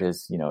cratered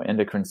his,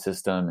 endocrine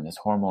system, and his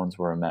hormones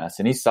were a mess.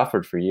 And he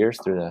suffered for years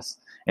through this.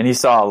 And he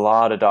saw a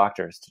lot of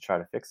doctors to try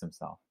to fix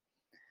himself.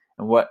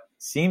 And what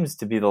seems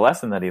to be the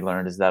lesson that he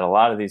learned is that a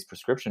lot of these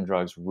prescription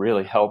drugs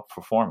really help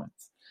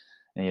performance.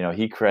 And,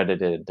 he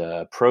credited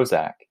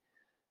Prozac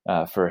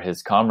for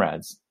his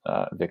comrades'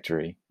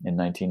 victory in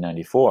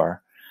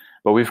 1994.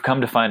 But we've come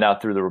to find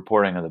out through the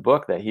reporting of the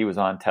book that he was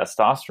on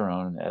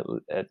testosterone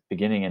at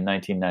beginning in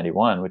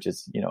 1991, which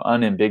is,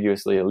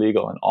 unambiguously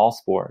illegal in all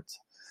sports.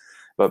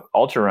 But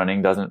ultra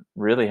running doesn't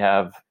really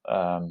have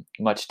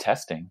much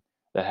testing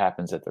that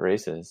happens at the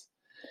races.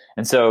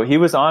 And so he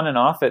was on and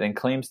off it and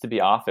claims to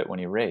be off it when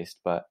he raced.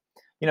 But,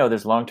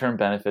 there's long-term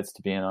benefits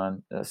to being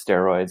on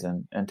steroids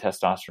and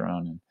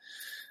testosterone.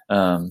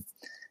 And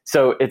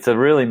so it's a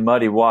really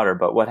muddy water.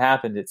 But what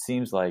happened, it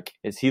seems like,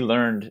 is he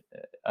learned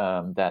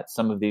that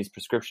some of these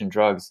prescription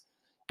drugs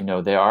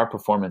they are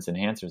performance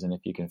enhancers. And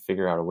if you can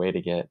figure out a way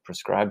to get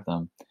prescribed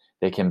them,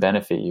 they can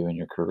benefit you in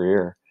your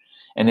career.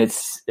 And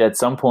it's at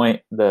some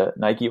point, the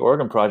Nike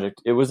Oregon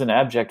project, it was an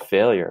abject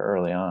failure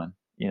early on.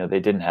 They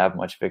didn't have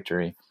much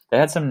victory. They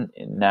had some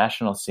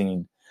national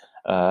scene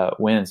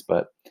wins,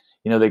 but,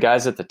 the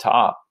guys at the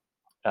top,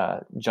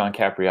 John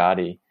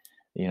Capriati,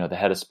 the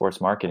head of sports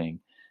marketing,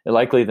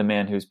 likely the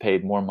man who's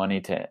paid more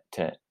money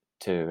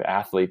to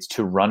athletes,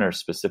 to runners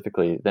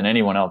specifically, than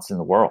anyone else in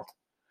the world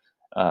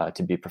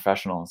to be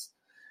professionals.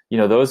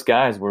 Those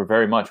guys were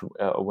very much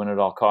a win at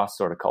all costs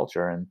sort of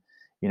culture. And,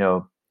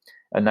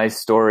 a nice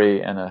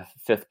story and a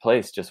fifth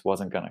place just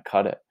wasn't going to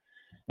cut it.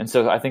 And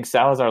so I think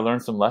Salazar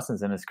learned some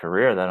lessons in his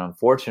career that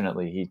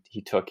unfortunately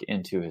he took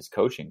into his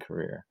coaching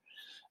career.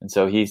 And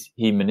so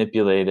he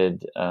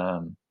manipulated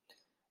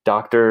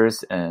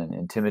doctors and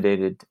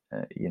intimidated,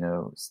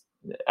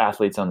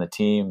 athletes on the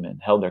team and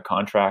held their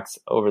contracts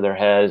over their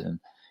heads. And,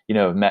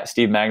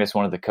 Steve Magnus,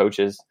 one of the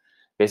coaches,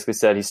 basically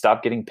said he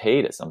stopped getting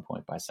paid at some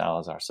point by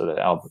Salazar so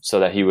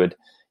that he would,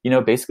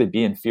 basically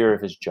be in fear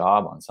of his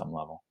job on some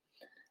level.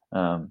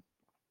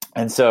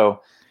 And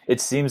so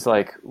it seems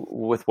like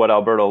with what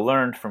Alberto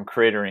learned from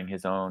cratering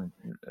his own,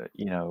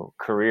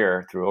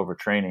 career through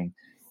overtraining,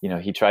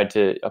 he tried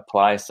to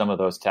apply some of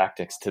those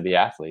tactics to the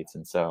athletes.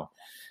 And so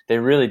they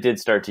really did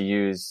start to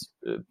use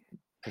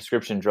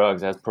prescription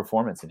drugs as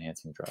performance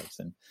enhancing drugs.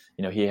 And,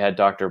 he had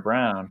Dr.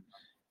 Brown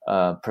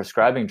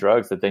prescribing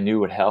drugs that they knew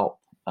would help,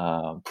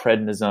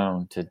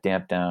 prednisone to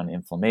damp down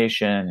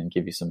inflammation and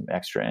give you some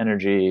extra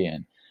energy,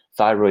 and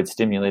thyroid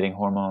stimulating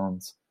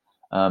hormones.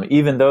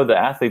 Even though the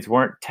athletes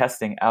weren't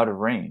testing out of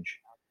range.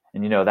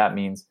 And, that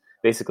means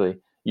basically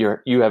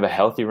you have a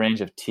healthy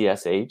range of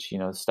TSH,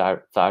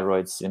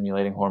 thyroid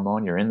stimulating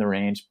hormone. You're in the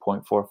range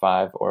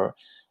 0.45 or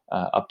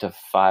up to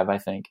 5, I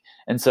think.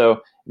 And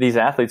so these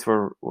athletes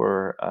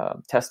were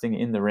testing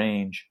in the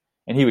range,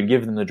 and he would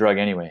give them the drug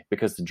anyway,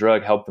 because the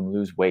drug helped them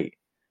lose weight,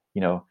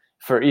 and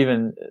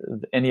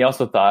he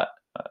also thought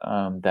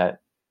that,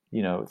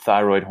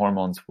 thyroid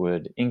hormones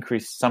would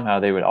increase, somehow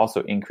they would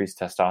also increase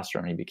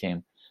testosterone. He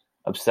became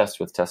obsessed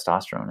with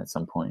testosterone at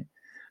some point.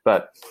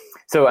 But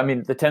so,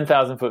 the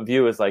 10,000 foot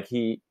view is like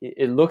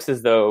it looks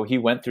as though he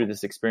went through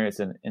this experience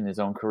in his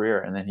own career,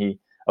 and then he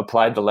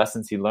applied the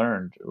lessons he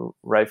learned,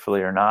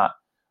 rightfully or not,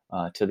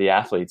 to the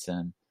athletes,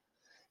 and,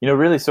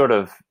 really sort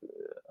of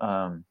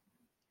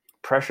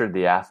pressured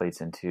the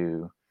athletes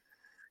into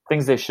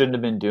things they shouldn't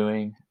have been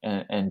doing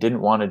and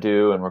didn't want to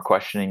do, and were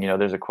questioning.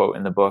 There's a quote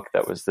in the book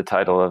that was the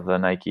title of the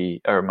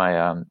Nike, or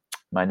my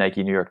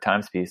Nike New York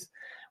Times piece,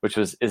 which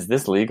was, "Is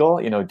this legal?"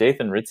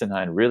 Dathan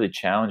Ritzenhein really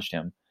challenged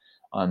him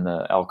on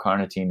the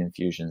L-carnitine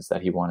infusions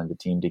that he wanted the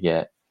team to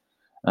get.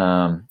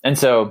 And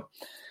so,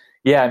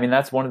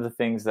 that's one of the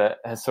things that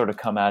has sort of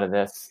come out of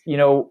this.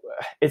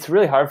 It's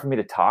really hard for me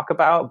to talk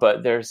about,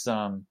 but there's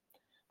the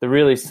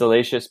really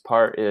salacious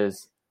part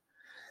is,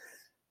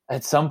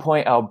 at some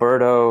point,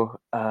 Alberto,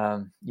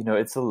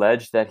 it's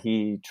alleged that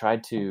he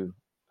tried to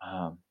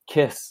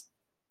kiss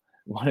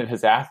one of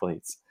his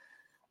athletes,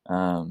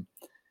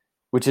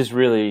 which is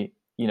really,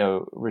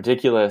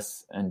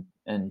 ridiculous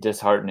and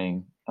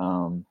disheartening.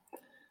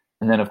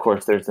 And then, of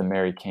course, there's the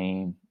Mary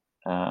Cain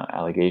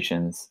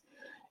allegations.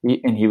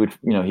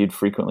 He'd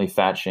frequently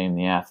fat shame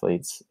the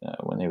athletes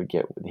when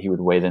he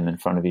would weigh them in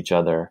front of each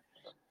other.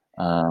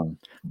 And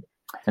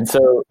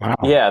so, wow.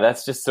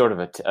 That's just sort of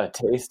a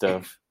taste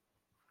of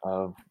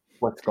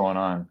what's going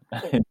on.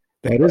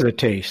 That is a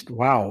taste.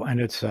 Wow. And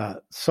it's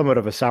somewhat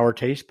of a sour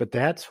taste, but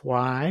that's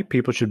why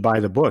people should buy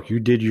the book. You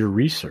did your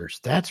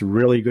research. That's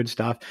really good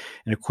stuff.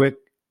 And a quick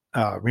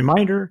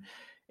reminder,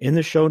 in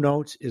the show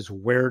notes is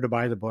where to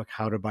buy the book,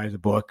 how to buy the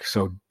book.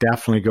 So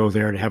definitely go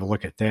there to have a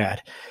look at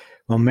that.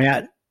 Well,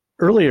 Matt,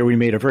 earlier we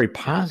made a very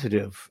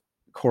positive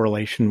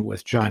correlation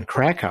with John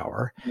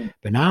Krakauer,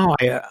 but now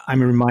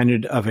I'm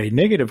reminded of a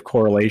negative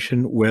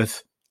correlation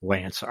with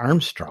Lance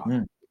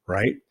Armstrong,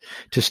 right?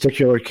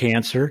 Testicular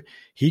cancer.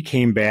 He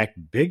came back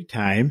big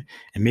time,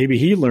 and maybe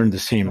he learned the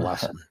same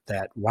lesson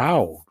that,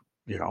 wow,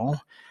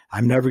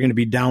 I'm never going to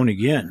be down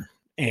again.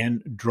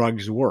 And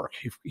drugs work.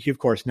 He, of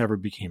course, never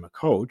became a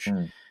coach,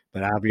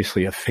 but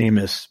obviously a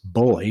famous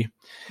bully.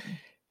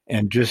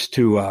 And just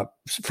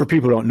for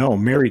people who don't know,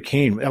 Mary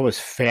Cain, that was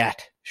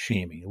fat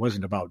shaming. It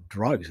wasn't about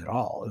drugs at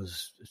all.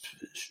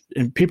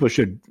 And people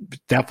should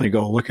definitely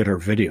go look at her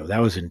video.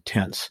 That was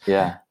intense.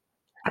 Yeah.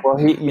 Well,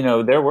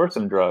 there were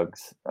some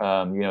drugs,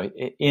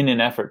 in an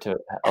effort to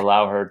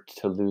allow her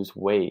to lose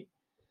weight.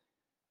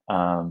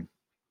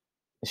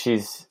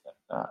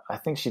 I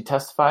think she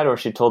testified or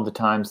she told the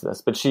Times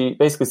this, but she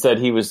basically said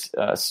he was,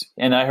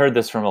 and I heard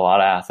this from a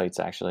lot of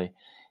athletes actually,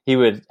 he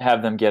would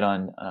have them get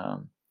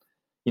on,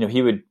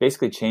 he would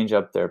basically change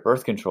up their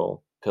birth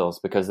control pills,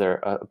 because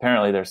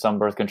apparently there's some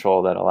birth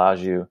control that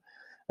allows you,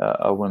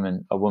 a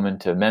woman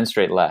to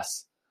menstruate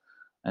less.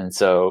 And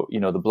so,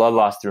 the blood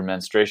loss through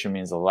menstruation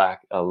means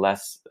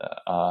less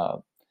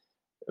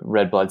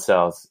red blood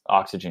cells,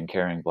 oxygen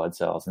carrying blood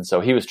cells. And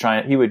so he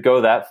would go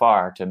that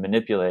far to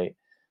manipulate,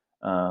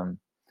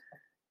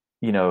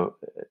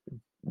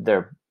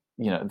 their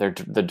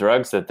the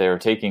drugs that they were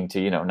taking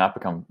to, not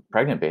become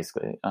pregnant,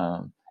 basically.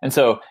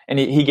 And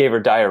he gave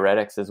her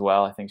diuretics as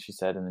well, I think she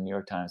said in the New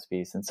York Times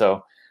piece. And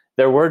so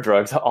there were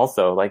drugs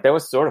also, like that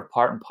was sort of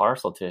part and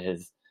parcel to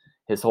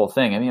his whole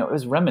thing. I mean, it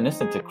was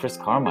reminiscent to Chris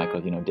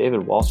Carmichael.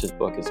 David Walsh's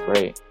book is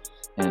great.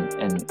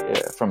 And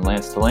From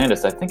Lance to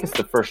Landis, I think it's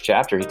the first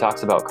chapter. He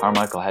talks about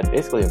Carmichael had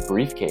basically a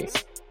briefcase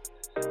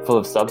full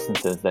of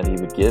substances that he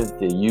would give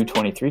the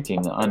U-23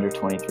 team, the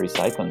under-23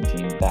 cycling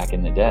team back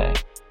in the day.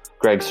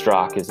 Greg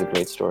Strock is a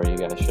great story you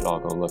guys should all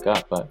go look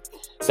up. But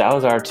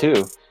Salazar,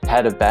 too,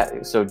 had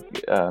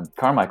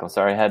Carmichael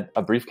had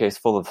a briefcase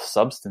full of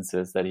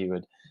substances that he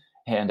would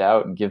hand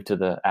out and give to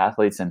the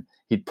athletes, and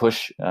he'd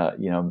push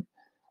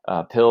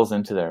pills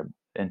into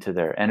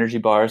their energy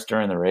bars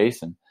during the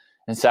race. And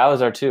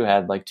Salazar, too,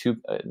 had like two,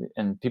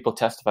 and people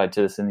testified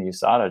to this in the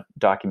USADA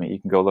document. You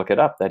can go look it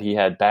up, that he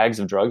had bags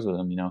of drugs with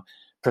him,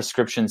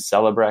 prescription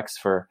Celebrex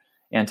for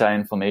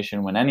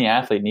anti-inflammation. When any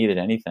athlete needed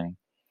anything,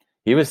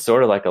 he was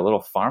sort of like a little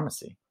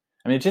pharmacy.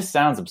 I mean, it just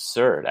sounds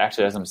absurd.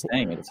 Actually, as I'm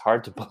saying it, it's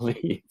hard to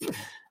believe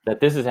that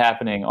this is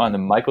happening on the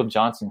Michael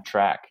Johnson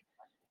track,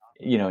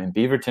 in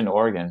Beaverton,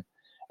 Oregon.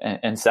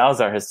 And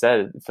Salazar has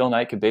said Phil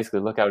Knight could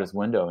basically look out his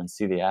window and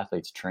see the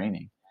athletes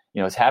training.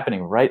 It's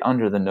happening right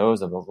under the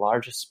nose of the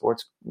largest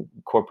sports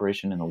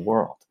corporation in the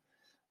world.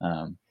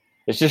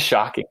 It's just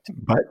shocking.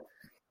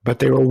 But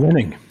they were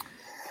winning.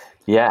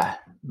 Yeah.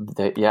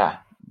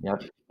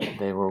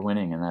 They were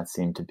winning, and that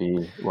seemed to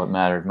be what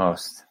mattered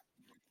most.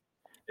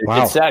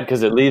 Wow. It's sad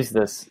because it leaves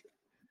this,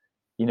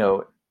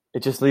 it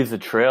just leaves a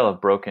trail of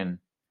broken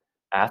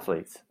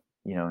athletes,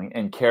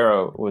 and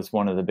Kara was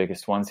one of the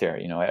biggest ones here.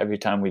 Every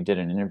time we did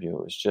an interview,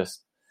 it was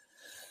just,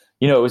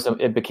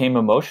 it became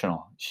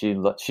emotional. She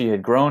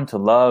had grown to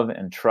love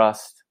and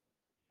trust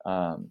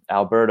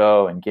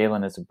Alberto, and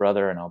Galen as a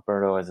brother, and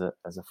Alberto as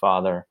a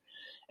father.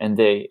 And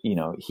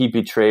he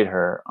betrayed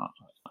her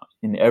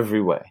in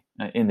every way,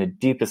 in the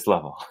deepest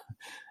level.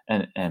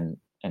 And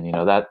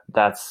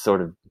that's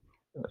sort of,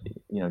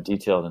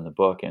 detailed in the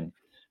book and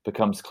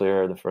becomes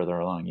clearer the further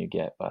along you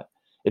get. But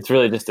it's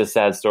really just a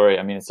sad story.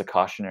 I mean, it's a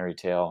cautionary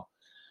tale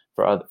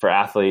for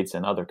athletes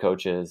and other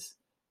coaches,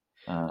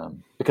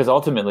 because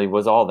ultimately,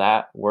 was all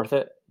that worth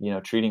it?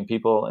 Treating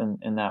people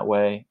in that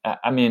way.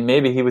 I mean,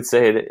 maybe he would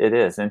say it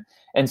is,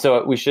 and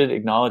so we should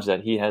acknowledge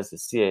that he has the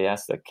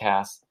CAS, the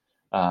CAS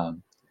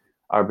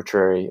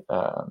arbitrary.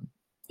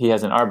 He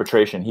has an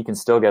arbitration. He can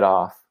still get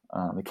off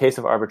the case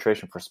of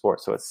arbitration for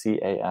sports. So it's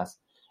CAS.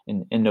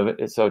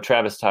 So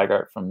Travis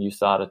Tygart from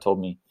USADA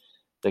told me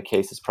the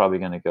case is probably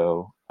going to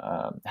go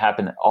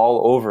happen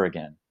all over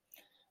again.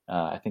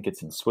 I think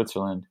it's in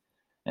Switzerland,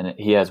 and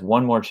he has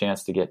one more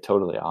chance to get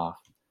totally off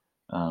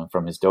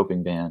from his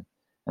doping ban,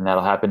 and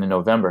that'll happen in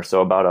November.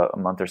 So about a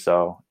month or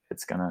so,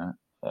 it's going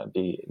to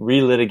be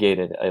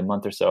relitigated a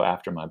month or so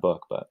after my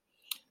book. But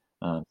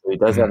so he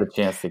does have a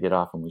chance to get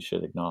off, and we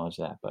should acknowledge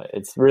that. But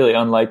it's really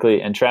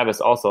unlikely. And Travis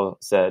also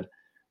said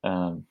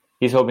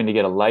he's hoping to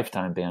get a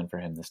lifetime ban for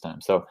him this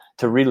time. So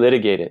to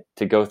relitigate it,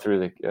 to go through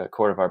the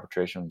Court of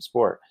Arbitration in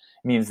sport,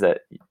 means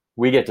that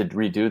we get to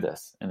redo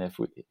this. And if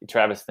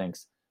Travis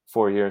thinks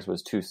 4 years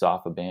was too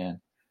soft a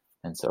ban,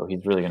 and so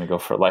he's really going to go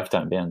for a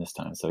lifetime ban this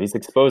time. So he's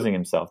exposing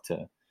himself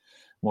to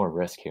more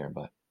risk here,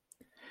 but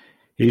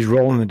he's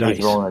rolling the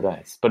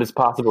dice. But it's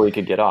possible he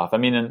could get off. I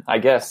mean, and I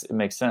guess it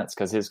makes sense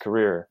because his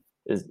career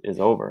is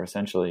over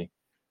essentially.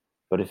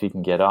 But if he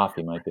can get off,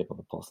 he might be able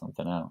to pull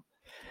something out.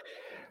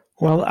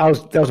 Well,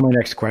 that was my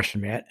next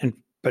question, Matt.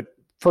 But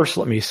first,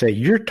 let me say,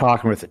 you're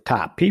talking with the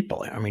top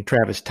people. I mean,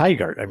 Travis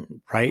Tygart,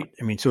 right?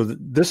 I mean, so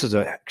this is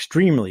an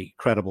extremely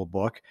credible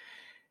book.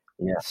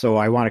 Yeah. So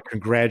I want to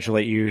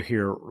congratulate you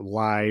here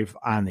live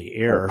on the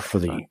air for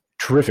the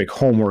terrific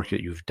homework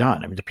that you've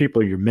done. I mean, the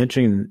people you're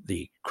mentioning,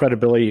 the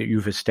credibility that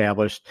you've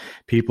established,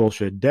 people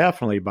should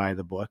definitely buy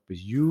the book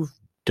because you've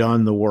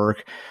done the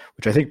work,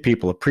 which I think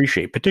people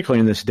appreciate,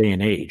 particularly in this day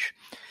and age.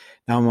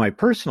 Now, my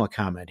personal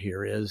comment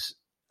here is,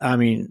 I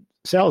mean,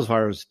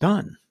 Salazar is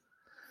done.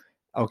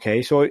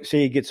 Okay, so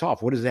say he gets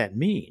off. What does that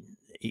mean?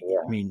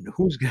 I mean,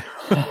 who's going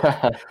to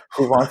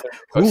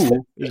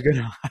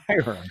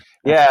hire him?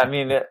 Yeah, I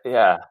mean,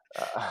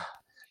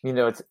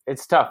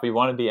 it's tough. We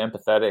want to be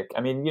empathetic.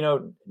 I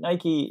mean,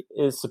 Nike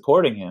is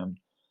supporting him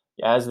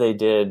as they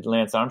did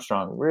Lance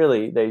Armstrong.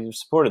 Really, they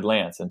supported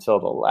Lance until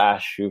the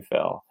last shoe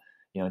fell.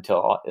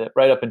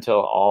 Right up until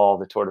all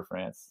the Tour de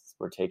France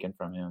were taken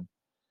from him,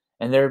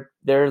 and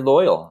they're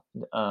loyal.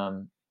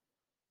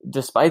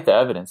 Despite the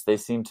evidence, they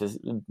seem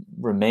to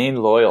remain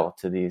loyal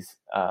to these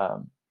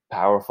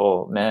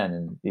powerful men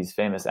and these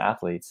famous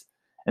athletes.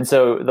 And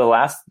so the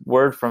last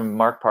word from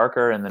Mark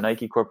Parker and the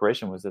Nike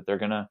Corporation was that they're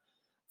going to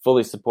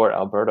fully support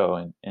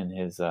Alberto in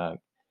his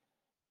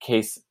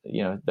case,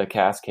 the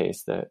CAS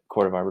case, the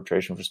Court of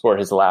Arbitration for Sport,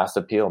 his last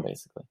appeal,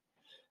 basically,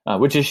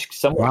 which is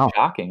somewhat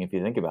shocking if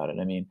you think about it.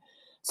 I mean,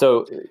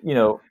 so,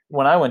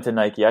 when I went to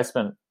Nike, I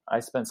spent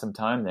some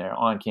time there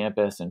on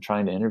campus and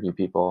trying to interview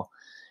people.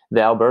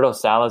 The Alberto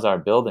Salazar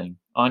building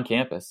on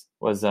campus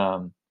was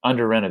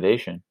under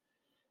renovation.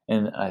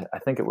 And I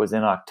think it was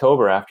in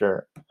October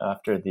after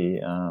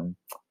he'd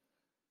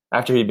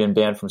been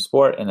banned from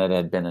sport and it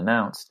had been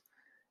announced,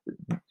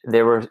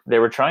 they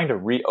were trying to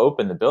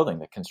reopen the building.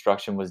 The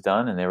construction was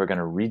done and they were going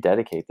to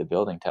rededicate the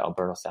building to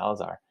Alberto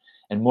Salazar.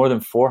 And more than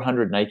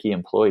 400 Nike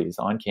employees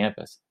on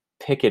campus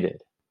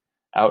picketed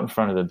out in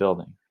front of the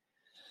building.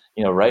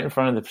 Right in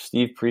front of the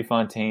Steve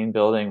Prefontaine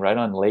building, right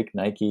on Lake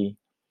Nike.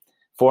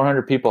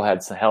 400 people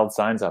had held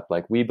signs up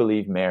like, "We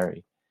believe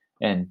Mary,"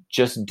 and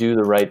 "Just do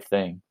the right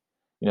thing."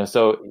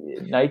 So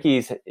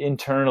Nike's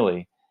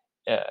internally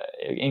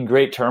in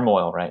great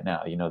turmoil right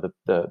now.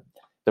 The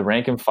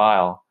rank and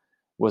file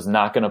was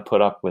not going to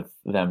put up with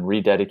them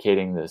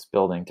rededicating this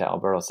building to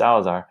Alberto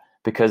Salazar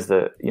because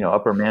the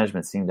upper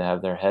management seemed to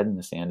have their head in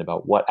the sand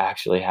about what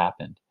actually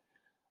happened.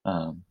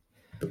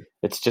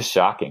 It's just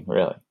shocking,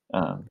 really.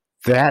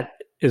 That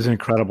is an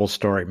incredible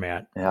story,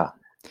 Matt. Yeah.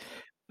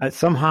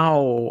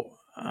 Somehow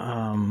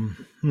about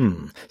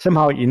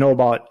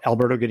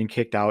Alberto getting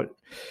kicked out.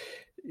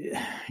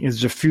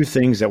 There's a few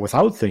things that,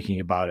 without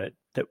thinking about it,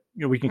 that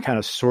we can kind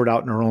of sort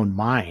out in our own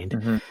mind.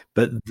 Mm-hmm.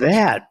 But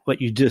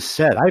what you just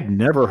said, I've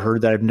never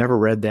heard that. I've never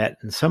read that.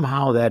 And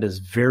somehow that is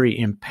very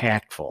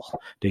impactful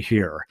to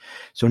hear.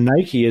 So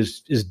Nike is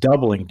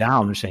doubling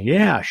down. They're saying,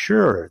 yeah,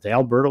 sure, the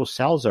Alberto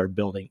Salazar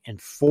building,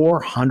 and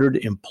 400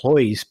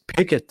 employees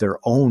picket their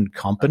own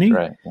company. That's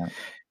right. Yeah.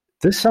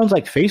 This sounds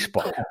like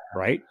Facebook,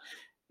 right?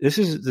 This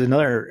is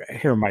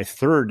my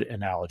third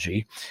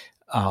analogy,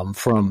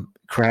 from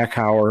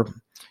Krakauer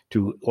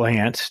to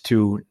Lance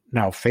to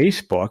now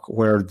Facebook,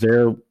 where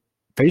their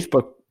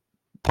Facebook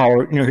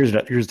power,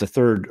 here's the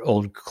third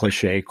old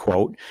cliche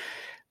quote: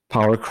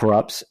 power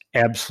corrupts,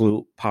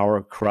 absolute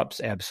power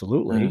corrupts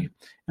absolutely. Mm.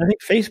 And I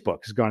think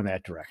Facebook has gone in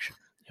that direction.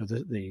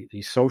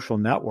 The social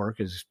network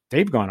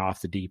they've gone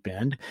off the deep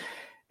end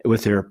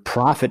with their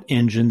profit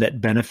engine that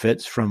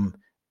benefits from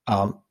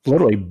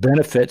literally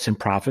benefits and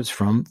profits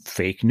from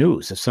fake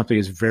news. If something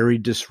is very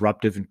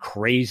disruptive and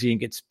crazy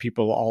and gets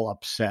people all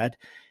upset,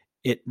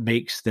 it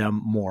makes them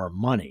more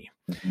money.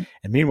 Mm-hmm.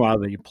 And meanwhile,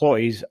 the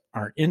employees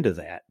aren't into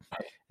that.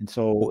 And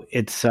so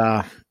it's,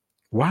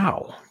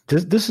 wow,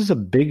 this is a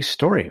big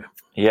story.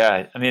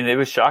 Yeah. I mean, it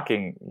was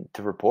shocking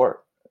to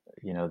report.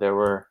 There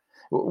were,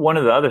 one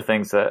of the other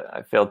things that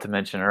I failed to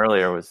mention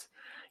earlier was,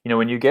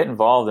 when you get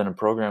involved in a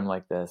program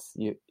like this,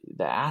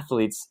 the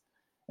athletes,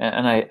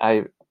 and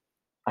I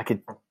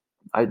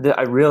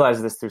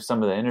realized this through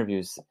some of the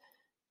interviews,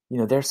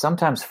 they're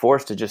sometimes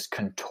forced to just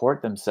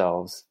contort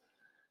themselves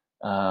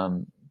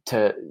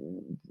to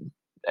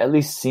at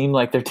least seem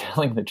like they're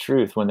telling the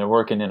truth when they're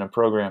working in a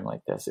program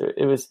like this.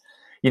 It was,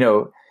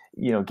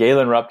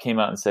 Galen Rupp came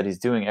out and said he's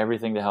doing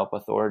everything to help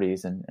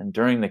authorities. And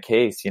during the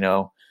case,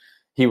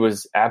 he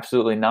was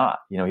absolutely not.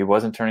 He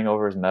wasn't turning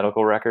over his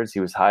medical records. He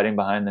was hiding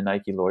behind the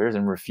Nike lawyers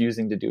and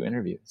refusing to do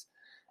interviews.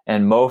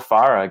 And Mo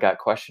Farah got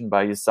questioned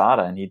by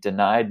USADA, and he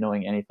denied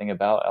knowing anything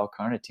about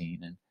L-carnitine.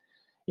 And,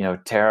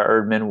 Tara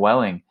Erdman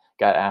Welling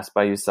got asked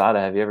by USADA,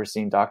 "Have you ever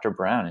seen Dr.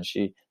 Brown?" And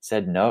she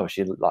said no.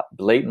 She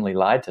blatantly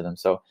lied to them.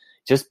 So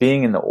just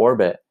being in the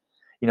orbit,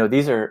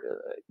 these are,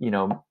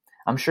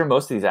 I'm sure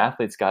most of these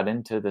athletes got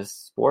into this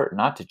sport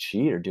not to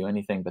cheat or do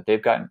anything, but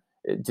they've gotten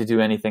to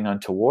do anything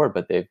untoward,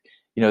 but they've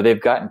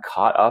gotten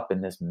caught up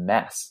in this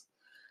mess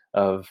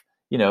of,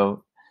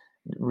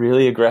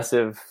 really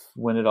aggressive,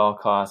 win at all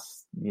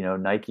costs,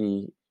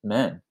 Nike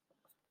men.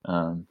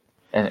 And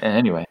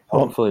anyway,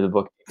 hopefully the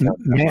book.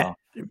 Man,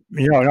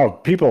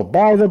 people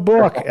buy the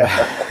book.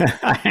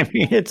 I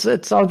mean,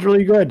 it sounds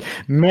really good.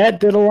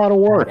 Matt did a lot of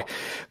work,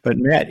 but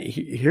Matt,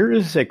 here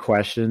is a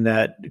question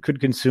that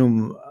could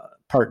consume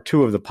part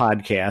 2 of the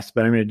podcast,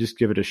 but I'm going to just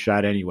give it a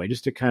shot anyway,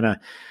 just to kind of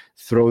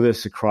throw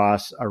this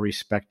across our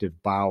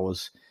respective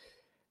bows.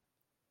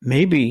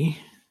 Maybe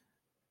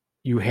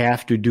you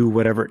have to do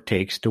whatever it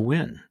takes to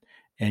win,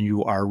 and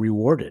you are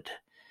rewarded.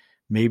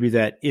 Maybe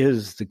that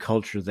is the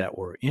culture that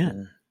we're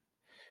in.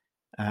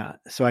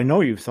 So I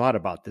know you've thought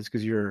about this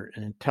because you're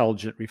an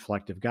intelligent,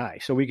 reflective guy.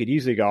 So we could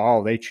easily go,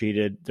 "Oh, they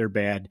cheated. They're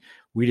bad.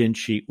 We didn't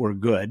cheat. We're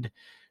good."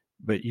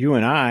 But you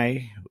and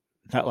I,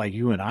 not like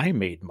you and I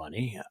made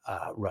money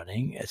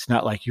running. It's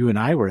not like you and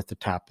I were at the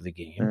top of the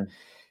game. Mm.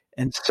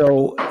 And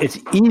so it's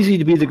easy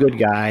to be the good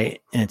guy,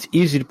 and it's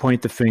easy to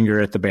point the finger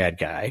at the bad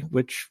guy,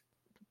 which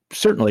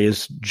certainly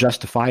is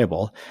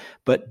justifiable.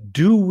 But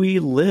do we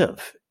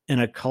live in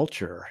a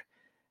culture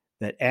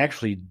that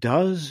actually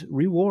does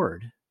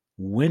reward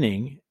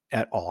winning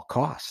at all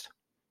cost?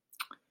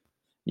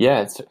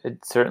 Yeah,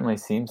 it certainly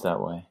seems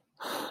that way.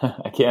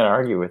 I can't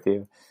argue with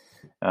you.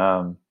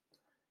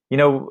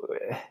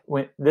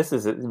 This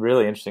is a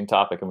really interesting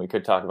topic, and we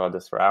could talk about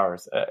this for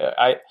hours.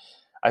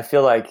 I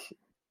feel like,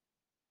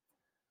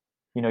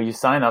 you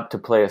sign up to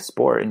play a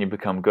sport and you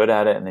become good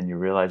at it, and then you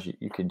realize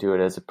you could do it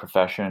as a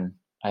profession.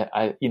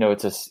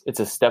 It's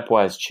a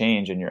stepwise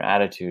change in your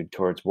attitude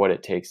towards what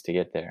it takes to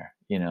get there.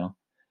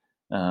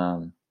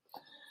 And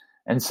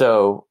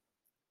so,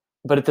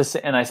 but I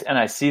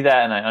see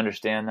that, and I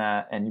understand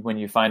that. And when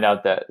you find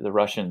out that the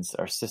Russians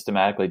are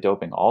systematically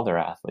doping all their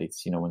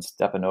athletes, when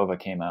Stepanova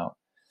came out,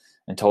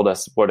 and told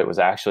us what it was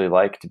actually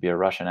like to be a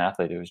Russian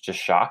athlete. It was just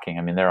shocking.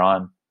 I mean, they're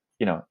on,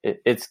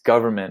 it's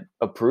government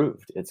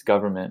approved. It's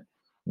government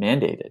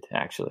mandated,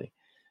 actually,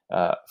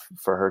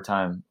 for her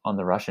time on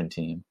the Russian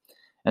team.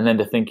 And then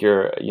to think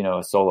you're,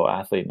 a solo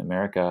athlete in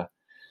America,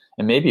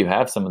 and maybe you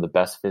have some of the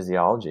best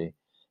physiology.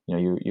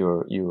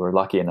 You were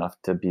lucky enough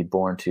to be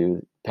born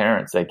to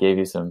parents that gave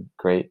you some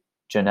great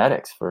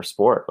genetics for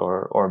sport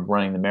or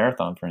running the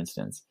marathon, for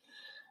instance.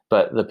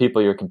 But the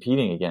people you're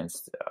competing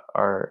against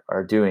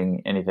are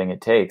doing anything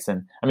it takes.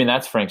 And I mean,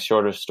 that's Frank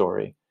Shorter's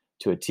story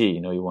to a T.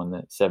 He won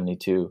the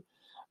 72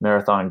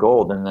 marathon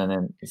gold. And then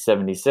in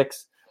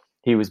 76,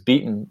 he was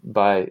beaten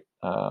by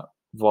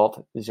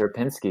Walt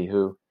Zierpinski,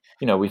 who,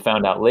 we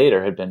found out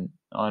later had been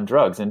on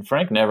drugs. And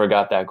Frank never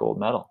got that gold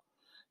medal.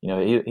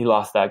 He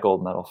lost that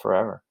gold medal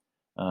forever.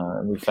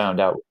 And we found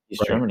out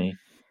East Germany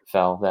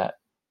fell that,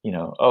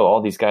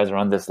 all these guys are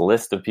on this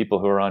list of people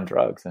who are on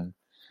drugs. And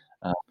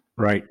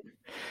right.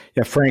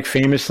 Yeah, Frank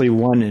famously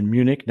won in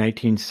Munich,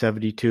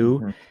 1972.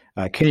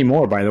 Mm-hmm. Kenny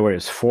Moore, by the way,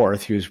 is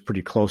fourth. He was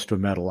pretty close to a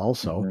medal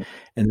also. Mm-hmm.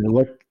 And it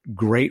looked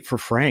great for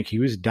Frank. He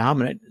was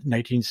dominant.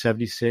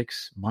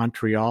 1976,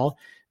 Montreal,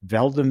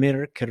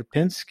 Vladimir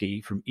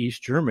Krupinski from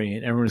East Germany.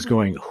 And everyone's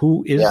going,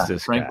 who is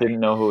this Frank guy? Didn't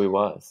know who he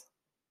was.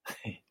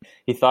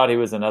 He thought he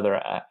was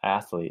another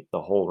athlete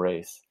the whole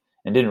race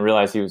and didn't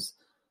realize he was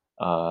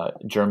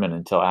German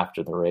until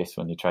after the race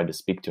when he tried to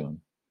speak to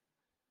him.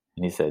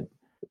 And he said,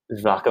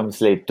 "Welcome,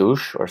 slate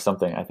douche," or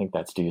something. I think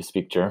that's, "Do you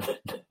speak German?"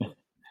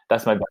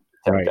 That's my best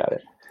attempt at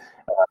it.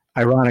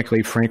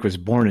 Ironically, Frank was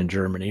born in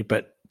Germany,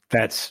 but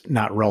that's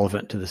not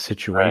relevant to the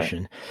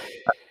situation.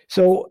 Right.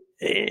 So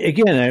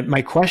again,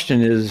 my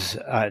question is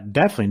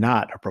definitely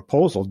not a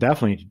proposal,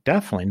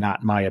 definitely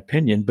not my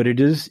opinion, but it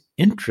is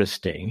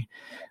interesting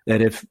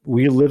that if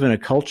we live in a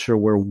culture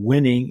where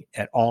winning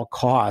at all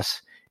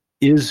costs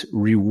is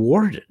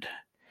rewarded,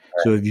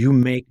 right. So if you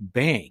make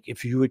bank,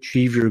 if you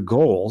achieve your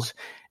goals,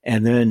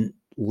 and then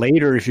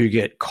later if you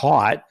get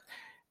caught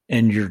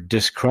and you're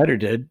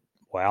discredited,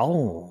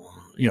 well,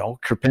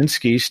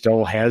 Krupinski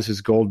still has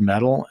his gold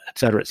medal, et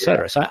cetera, et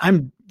cetera. So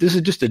this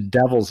is just a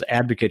devil's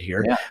advocate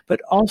here,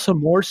 but also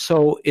more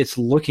so it's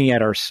looking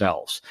at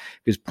ourselves,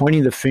 because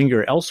pointing the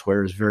finger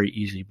elsewhere is very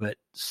easy. But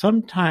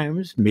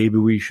sometimes maybe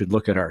we should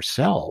look at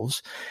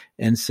ourselves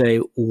and say,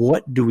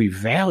 what do we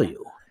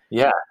value?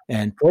 Yeah.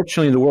 And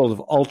fortunately, the world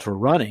of ultra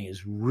running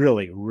is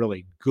really,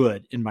 really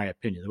good, in my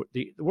opinion.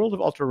 The world of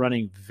ultra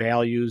running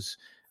values,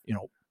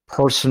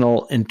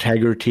 personal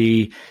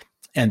integrity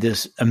and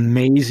this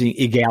amazing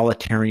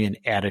egalitarian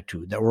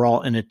attitude that we're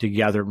all in it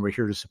together and we're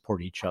here to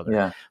support each other.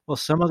 Yeah. Well,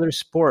 some other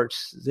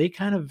sports, they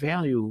kind of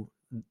value,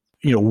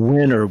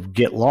 win or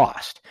get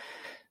lost.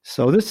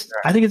 So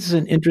I think it's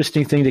an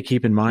interesting thing to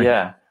keep in mind.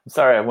 Yeah. I'm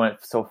sorry I went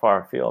so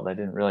far afield. I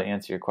didn't really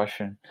answer your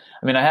question.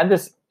 I mean, I had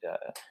this,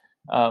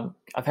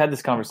 I've had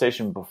this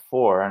conversation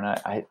before,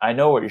 and I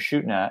know what you're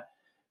shooting at,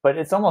 but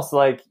it's almost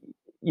like,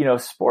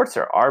 sports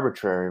are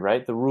arbitrary,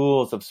 right? The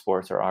rules of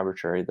sports are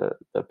arbitrary.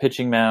 The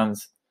pitching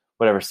mounds,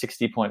 whatever,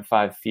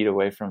 60.5 feet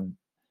away from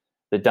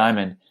the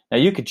diamond. Now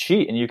you could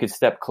cheat and you could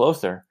step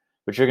closer,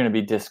 but you're going to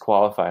be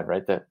disqualified,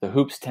 right? The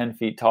hoop's 10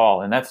 feet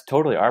tall, and that's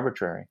totally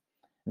arbitrary.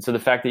 And so the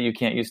fact that you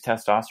can't use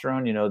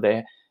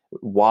testosterone,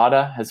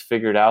 WADA has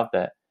figured out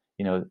that,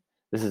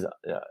 this is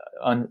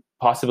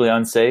possibly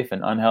unsafe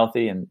and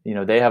unhealthy. And,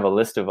 they have a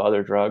list of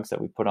other drugs that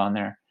we put on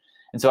there.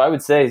 And so I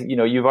would say,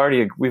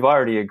 we've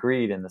already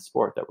agreed in the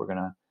sport that we're going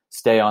to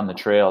stay on the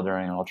trail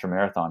during an ultra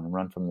marathon and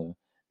run from the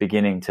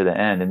beginning to the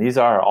end. And these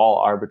are all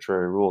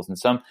arbitrary rules.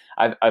 And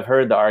I've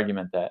heard the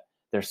argument that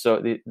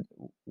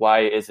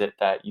why is it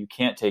that you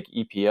can't take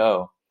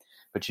EPO,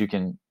 but you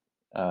can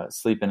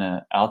sleep in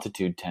an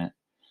altitude tent?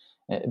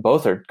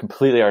 Both are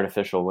completely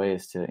artificial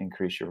ways to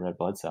increase your red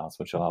blood cells,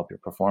 which will help your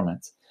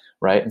performance,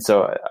 right? And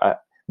so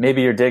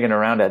maybe you're digging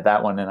around at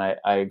that one, and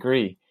I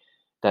agree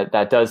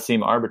that does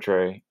seem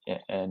arbitrary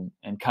and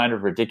kind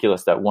of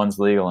ridiculous that one's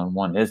legal and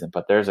one isn't.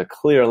 But there's a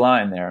clear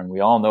line there, and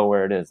we all know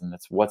where it is, and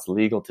that's what's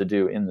legal to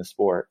do in the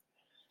sport.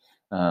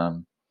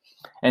 And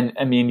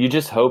I mean, you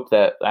just hope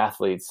that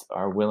athletes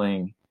are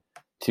willing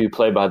to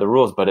play by the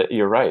rules, but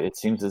you're right. It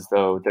seems as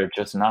though they're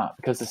just not,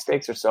 because the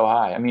stakes are so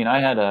high. I mean, I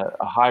had a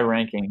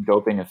high-ranking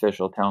doping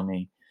official tell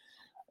me,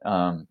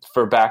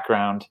 for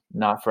background,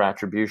 not for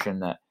attribution,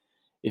 that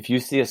if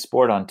you see a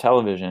sport on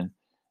television,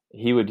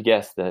 he would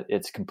guess that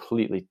it's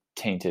completely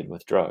tainted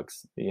with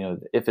drugs.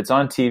 If it's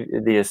on TV,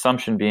 the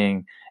assumption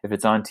being if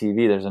it's on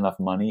TV, there's enough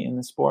money in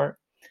the sport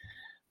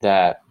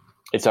that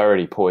it's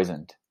already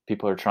poisoned.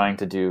 People are trying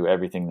to do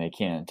everything they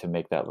can to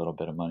make that little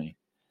bit of money.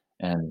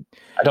 And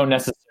I don't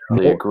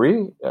necessarily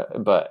agree,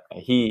 but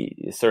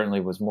he certainly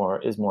is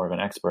more of an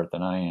expert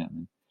than I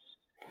am.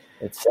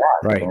 It's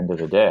sad at the end of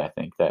the day, I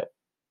think, that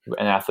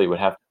an athlete would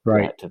have to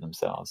do that to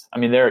themselves. I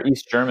mean, there are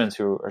East Germans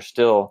who are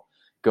still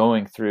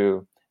going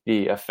through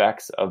the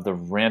effects of the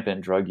rampant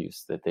drug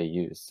use that they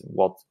use,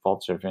 Walt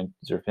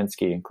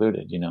Zierpinski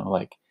included.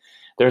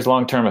 There's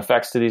long-term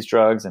effects to these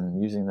drugs,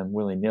 and using them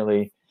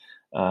willy-nilly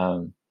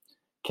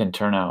can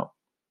turn out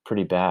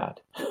pretty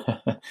bad.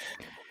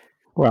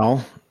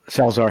 Well,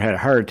 Salazar had a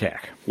heart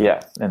attack.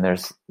 Yeah, and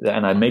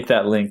I make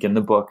that link in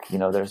the book.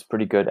 There's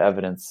pretty good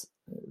evidence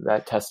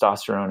that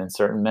testosterone in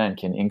certain men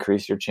can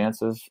increase your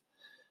chance of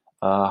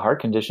heart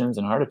conditions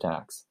and heart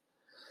attacks.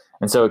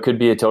 And so it could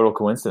be a total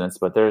coincidence,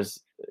 but there's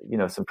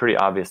some pretty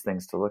obvious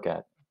things to look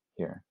at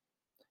here.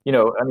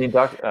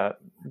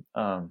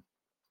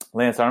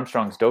 Lance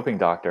Armstrong's doping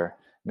doctor,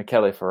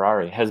 Michele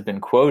Ferrari, has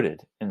been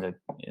quoted in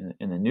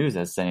the news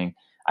as saying,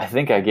 "I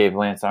think I gave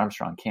Lance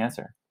Armstrong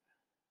cancer."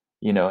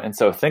 And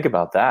so think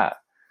about that.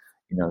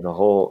 The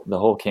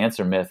whole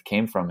cancer myth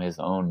came from his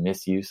own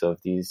misuse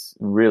of these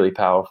really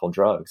powerful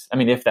drugs. I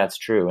mean, if that's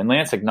true. And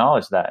Lance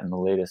acknowledged that in the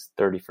latest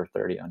 30 for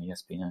 30 on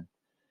ESPN.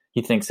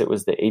 He thinks it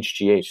was the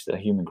HGH, the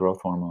human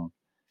growth hormone,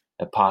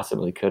 that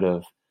possibly could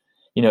have,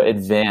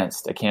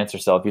 advanced a cancer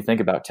cell. If you think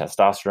about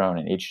testosterone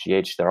and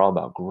HGH, they're all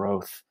about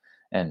growth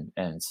and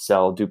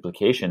cell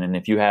duplication. And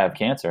if you have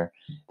cancer,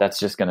 that's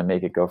just going to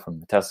make it go from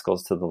the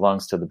testicles to the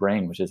lungs to the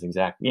brain, which is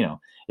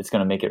it's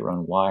going to make it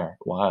run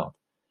wild.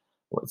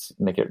 Let's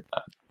make it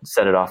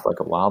set it off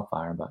like a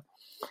wildfire. But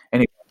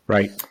anyway,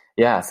 right.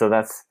 Yeah. So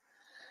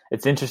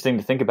it's interesting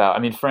to think about. I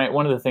mean,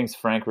 one of the things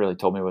Frank really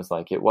told me was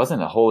like, it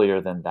wasn't a holier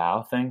than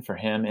thou thing for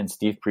him and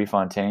Steve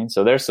Prefontaine.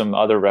 So there's some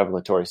other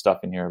revelatory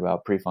stuff in here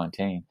about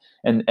Prefontaine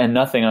and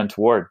nothing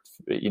untoward.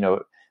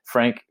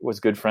 Frank was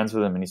good friends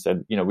with him, and he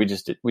said,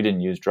 we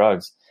didn't use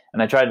drugs.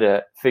 And I tried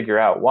to figure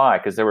out why,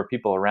 because there were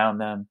people around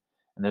them.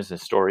 And there's a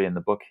story in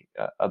the book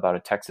about a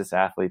Texas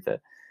athlete that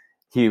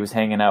he was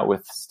hanging out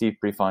with Steve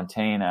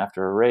Prefontaine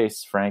after a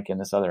race, Frank and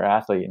this other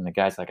athlete. And the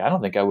guy's like, I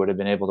don't think I would have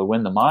been able to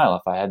win the mile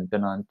if I hadn't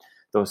been on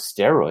those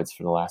steroids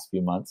for the last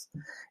few months.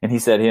 And he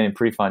said he and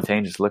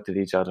Prefontaine just looked at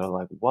each other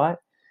like, what?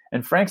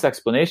 And Frank's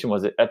explanation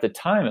was that at the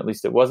time, at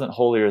least, it wasn't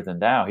holier than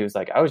thou. He was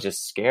like, I was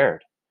just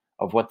scared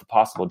of what the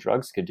possible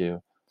drugs could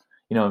do.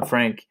 And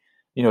Frank,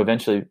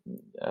 eventually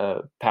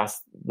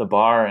passed the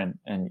bar and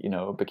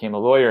became a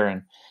lawyer,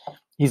 and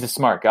he's a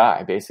smart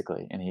guy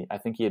basically. And I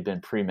think he had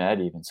been pre-med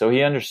even. So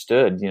he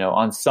understood,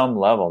 on some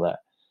level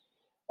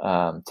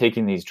that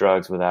taking these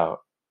drugs without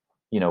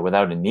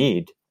a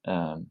need,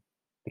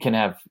 can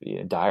have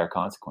dire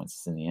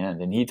consequences in the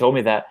end. And he told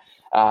me that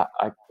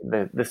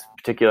this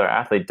particular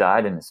athlete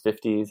died in his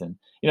 50s, and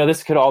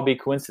this could all be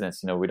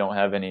coincidence. We don't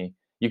have any.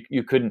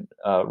 You couldn't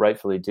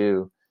rightfully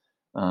do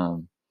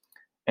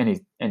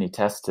any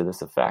tests to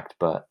this effect,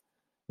 but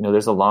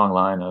there's a long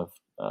line of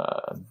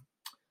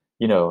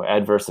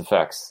adverse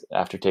effects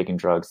after taking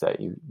drugs that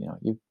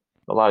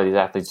a lot of these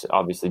athletes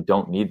obviously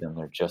don't need them;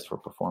 they're just for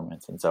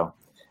performance. And so,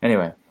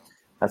 anyway,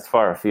 that's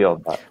far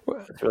afield, but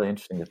it's really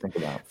interesting to think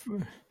about.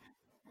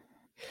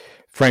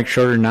 Frank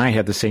Shorter and I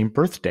had the same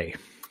birthday.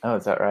 Oh,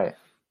 is that right?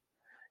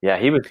 Yeah,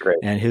 he was great.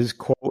 And his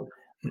quote,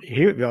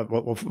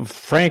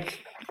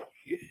 Frank,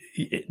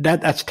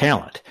 that's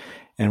talent.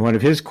 And one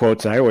of his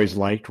quotes I always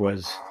liked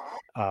was,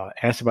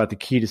 asked about the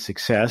key to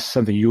success,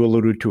 something you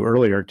alluded to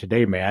earlier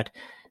today, Matt,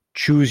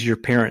 choose your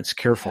parents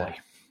carefully.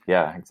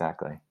 Yeah,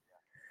 exactly.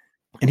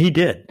 And he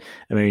did.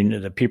 I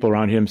mean, the people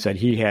around him said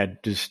he had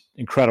just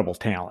incredible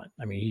talent.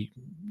 I mean,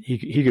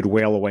 he could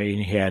wail away,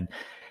 and he had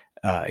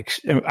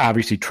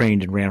obviously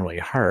trained and ran really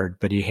hard,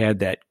 but he had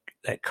that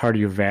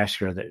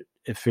cardiovascular, that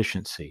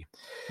efficiency.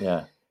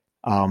 Yeah.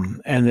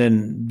 And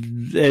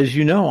then, as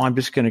you know, I'm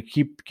just going to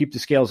keep the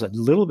scales a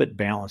little bit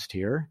balanced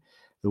here.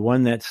 The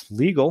one that's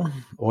legal,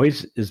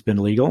 always has been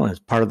legal, and is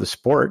part of the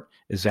sport,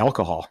 is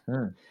alcohol.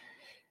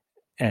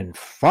 And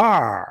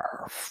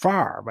far,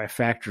 far, by a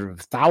factor of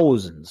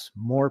thousands,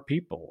 more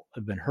people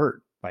have been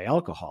hurt by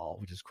alcohol,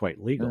 which is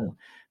quite legal,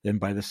 than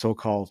by the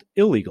so-called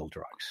illegal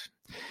drugs.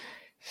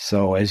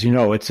 So, as you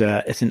know, it's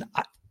an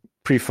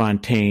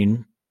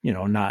Prefontaine,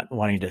 not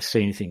wanting to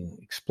say anything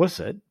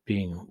explicit,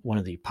 being one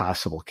of the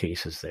possible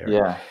cases there.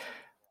 Yeah.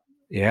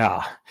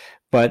 Yeah.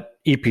 But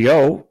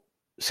EPO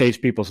saves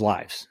people's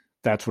lives.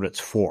 That's what it's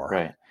for.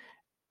 Right.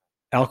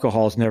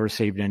 Alcohol's never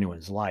saved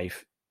anyone's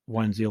life.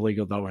 One's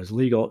illegal, the other one's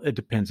legal. It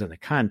depends on the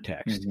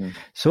context. Mm-hmm.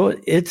 So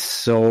it's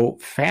so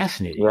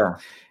fascinating. Yeah.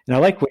 And I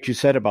like what you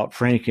said about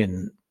Frank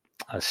and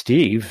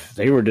Steve.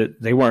 They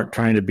weren't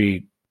trying to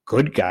be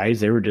good guys.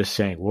 They were just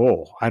saying,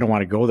 whoa, I don't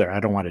want to go there. I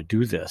don't want to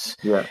do this.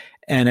 Yeah.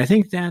 And I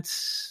think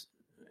that's,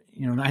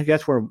 I think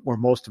that's where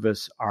most of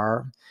us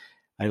are.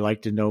 I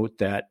like to note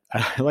that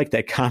I like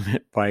that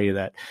comment by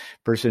that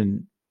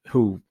person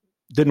who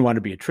didn't want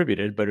to be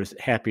attributed, but was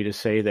happy to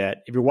say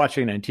that if you're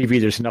watching it on TV,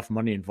 there's enough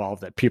money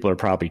involved that people are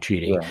probably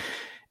cheating.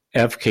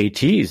 Yeah.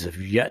 FKTs have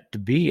yet to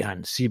be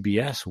on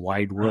CBS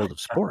Wide World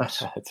of Sports.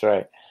 That's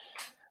right.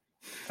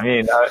 I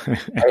mean, I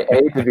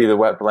hate to be the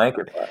wet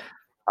blanket, but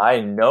I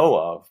know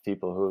of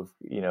people who've,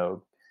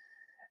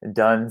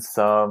 done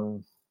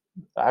some,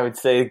 I would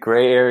say,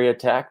 gray area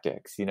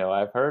tactics.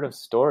 I've heard of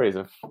stories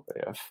of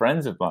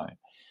friends of mine,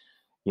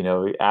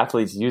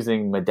 athletes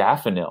using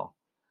modafinil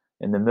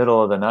in the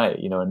middle of the night,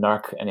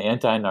 an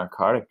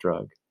anti-narcotic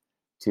drug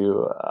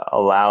to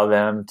allow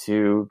them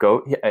to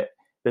go.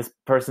 This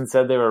person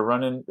said they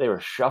were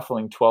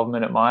shuffling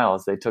 12-minute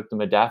miles. They took the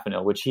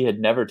modafinil, which he had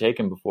never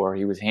taken before.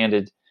 It was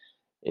handed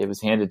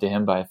to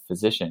him by a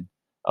physician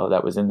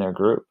that was in their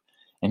group.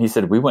 And he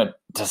said, we went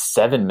to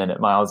 7-minute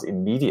miles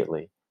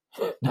immediately.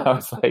 And I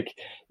was like,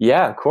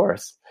 yeah, of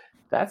course.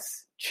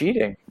 That's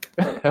cheating.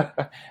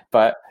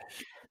 But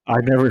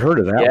I've never heard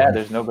of that. Yeah, one.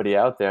 There's nobody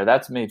out there.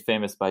 That's made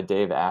famous by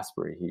Dave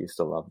Asprey. He used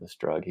to love this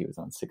drug. He was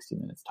on 60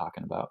 Minutes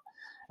talking about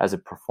as a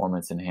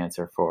performance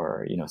enhancer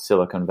for,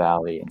 Silicon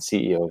Valley and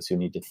CEOs who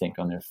need to think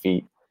on their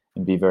feet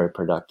and be very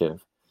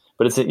productive.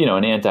 But it's an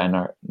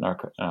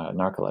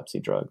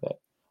anti-narcolepsy drug that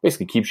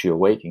basically keeps you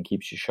awake and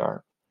keeps you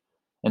sharp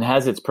and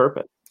has its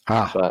purpose.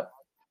 But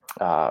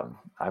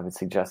I would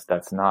suggest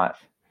that's not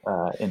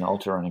in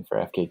ultra running for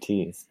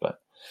FKTs, but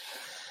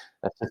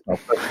that's just my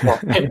personal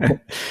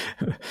opinion.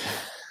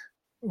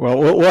 Well,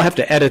 we'll have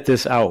to edit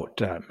this out,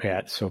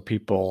 Matt, so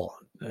people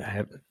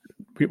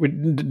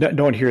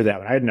don't hear that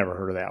one. I had never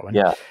heard of that one.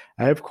 Yeah.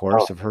 I, of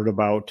course, have heard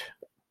about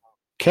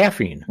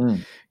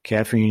caffeine.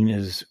 Caffeine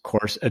is, of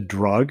course, a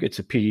drug. It's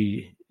a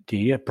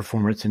PED, a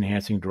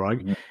performance-enhancing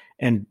drug,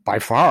 and by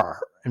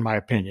far, in my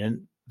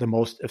opinion, the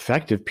most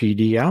effective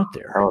PD out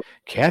there.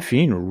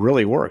 Caffeine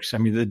really works. I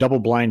mean, the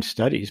double-blind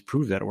studies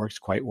prove that it works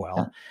quite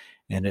well,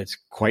 and it's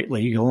quite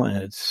legal, and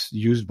it's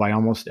used by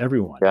almost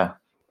everyone. Yeah,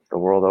 the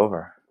world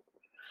over.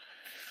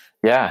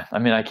 Yeah, I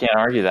mean, I can't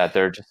argue that.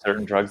 There are just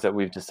certain drugs that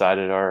we've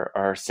decided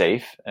are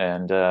safe,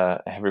 and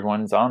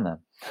everyone's on them.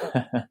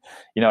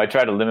 I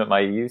try to limit my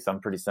use. I'm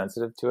pretty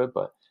sensitive to it,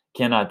 but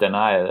cannot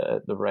deny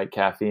the right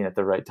caffeine at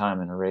the right time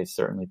in a race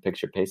certainly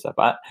picks your pace up.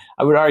 I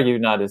would argue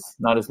not as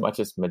much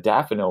as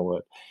modafinil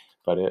would,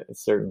 but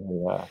it's certainly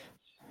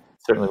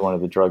one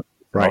of the drugs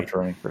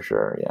running for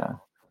sure. Yeah.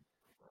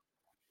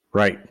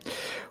 Right.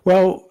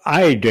 Well,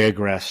 I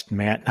digressed,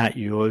 Matt, not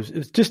you.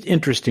 It's just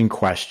interesting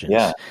questions.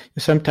 Yeah.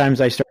 Sometimes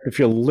I start to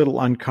feel a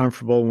little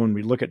uncomfortable when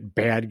we look at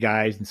bad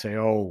guys and say,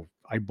 oh,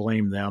 I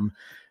blame them,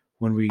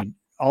 when we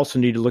also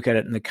need to look at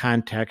it in the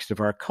context of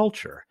our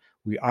culture.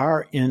 We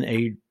are in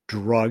a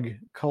drug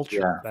culture.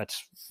 Yeah.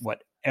 That's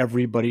what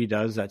everybody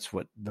does. That's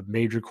what the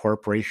major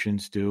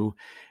corporations do.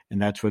 And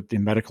that's what the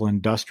medical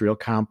industrial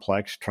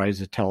complex tries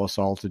to tell us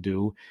all to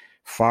do.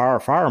 Far,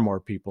 far more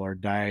people are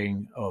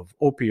dying of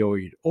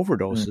opioid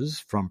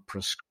overdoses from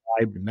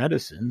prescribed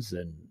medicines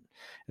than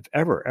have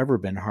ever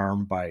been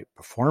harmed by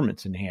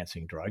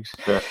performance-enhancing drugs.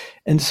 Sure.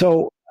 And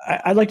so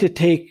I'd like to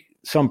take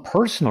some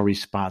personal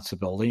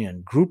responsibility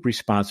and group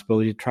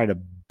responsibility to try to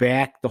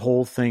back the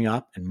whole thing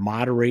up and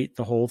moderate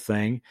the whole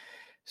thing.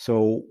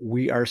 So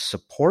we are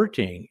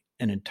supporting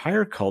an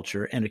entire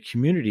culture and a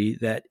community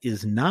that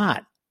is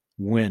not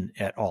win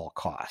at all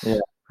costs. Yeah.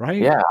 Right?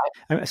 Yeah.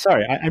 I'm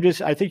sorry.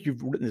 I think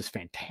you've written this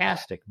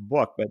fantastic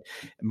book, but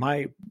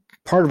my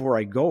part of where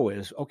I go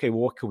is, okay,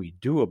 well, what can we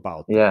do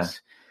about this? Yeah.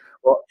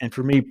 Well, and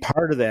for me,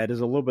 part of that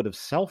is a little bit of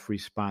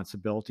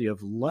self-responsibility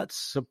of let's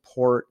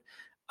support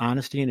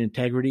honesty and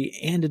integrity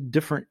and a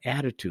different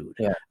attitude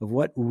of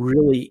what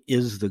really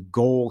is the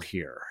goal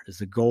here. Is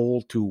the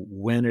goal to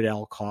win at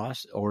all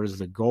costs, or is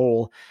the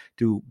goal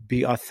to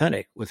be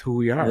authentic with who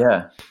we are?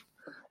 Yeah.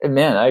 And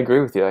man, I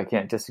agree with you. I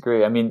can't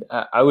disagree. I mean,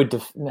 I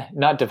would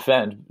not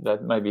defend,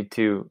 that might be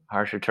too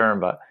harsh a term,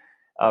 but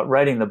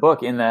writing the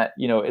book in that,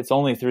 it's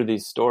only through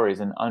these stories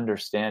and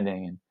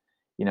understanding and,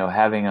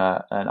 having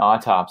an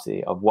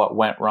autopsy of what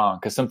went wrong,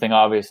 because something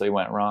obviously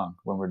went wrong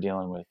when we're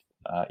dealing with,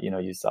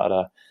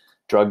 USADA,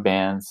 drug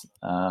bans.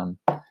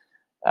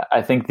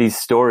 I think these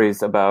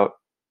stories about,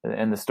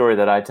 and the story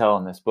that I tell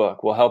in this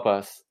book will help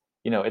us,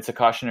 it's a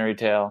cautionary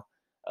tale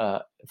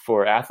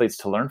for athletes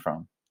to learn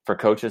from, for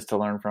coaches to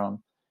learn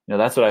from.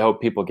 That's what I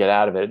hope people get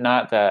out of it.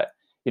 Not that,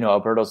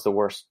 Alberto's the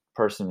worst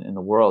person in the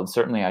world.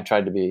 Certainly I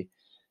tried to be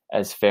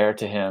as fair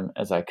to him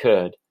as I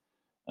could.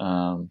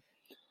 And,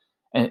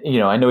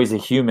 I know he's a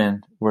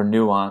human. We're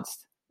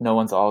nuanced. No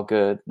one's all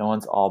good. No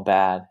one's all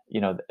bad.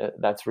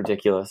 That's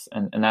ridiculous.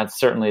 And that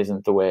certainly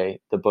isn't the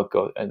way the book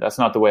goes. That's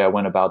not the way I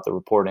went about the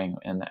reporting.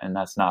 And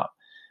that's not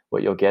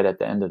what you'll get at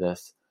the end of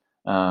this.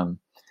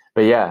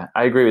 But yeah,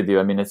 I agree with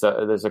you. I mean,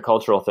 there's a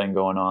cultural thing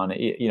going on.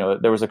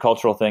 There was a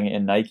cultural thing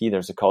in Nike.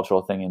 There's a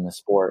cultural thing in the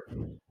sport,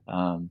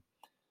 and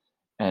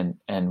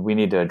we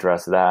need to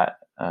address that.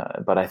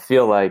 But I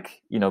feel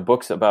like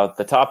books about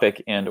the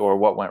topic and or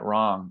what went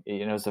wrong,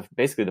 is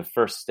basically the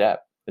first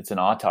step. It's an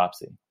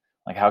autopsy.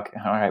 Like all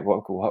right,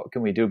 what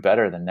can we do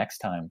better the next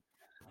time,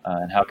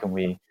 and how can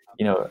we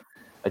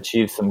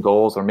achieve some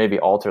goals or maybe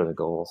alter the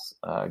goals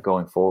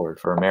going forward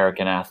for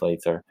American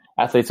athletes or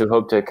athletes who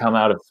hope to come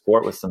out of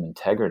sport with some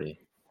integrity.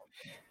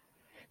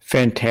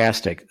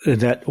 Fantastic.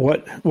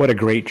 What a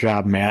great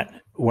job, Matt.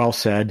 Well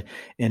said.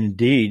 And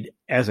indeed,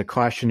 as a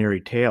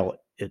cautionary tale,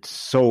 it's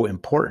so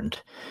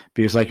important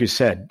because, like you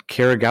said,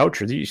 Kara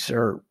Goucher, these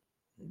are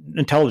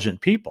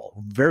intelligent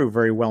people, very,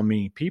 very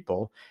well-meaning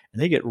people,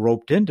 and they get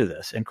roped into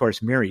this. And of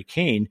course, Mary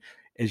Cain,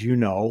 as you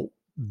know,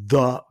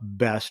 the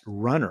best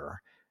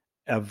runner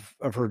of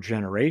her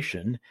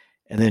generation.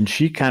 And then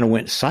she kind of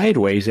went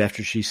sideways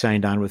after she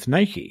signed on with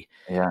Nike.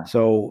 Yeah.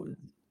 So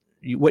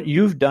what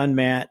you've done,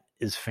 Matt,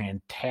 is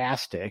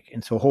fantastic.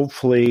 And so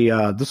hopefully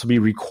this will be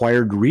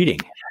required reading.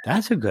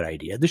 That's a good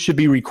idea. This should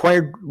be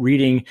required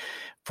reading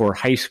for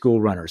high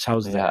school runners.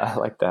 How's that? Yeah, I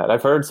like that.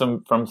 I've heard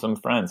from some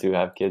friends who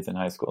have kids in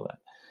high school that,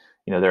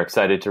 they're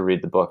excited to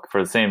read the book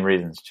for the same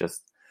reasons,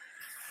 just,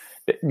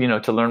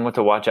 to learn what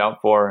to watch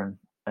out for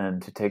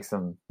and to take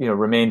some,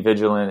 remain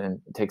vigilant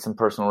and take some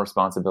personal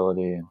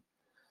responsibility.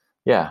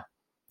 Yeah.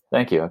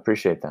 Thank you. I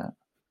appreciate that.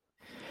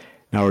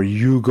 Now, are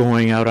you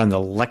going out on the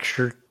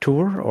lecture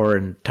tour, or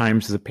in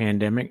times of the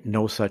pandemic,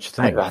 no such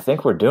thing? I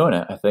think we're doing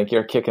it. I think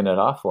you're kicking it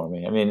off for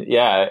me. I mean,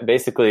 yeah,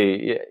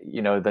 basically,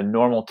 the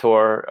normal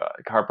tour,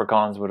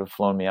 HarperCollins would have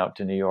flown me out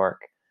to New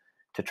York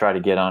to try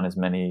to get on as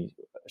many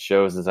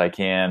shows as I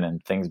can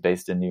and things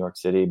based in New York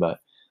City. But,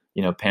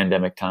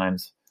 pandemic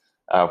times,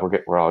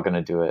 we're all going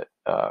to do it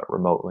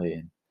remotely.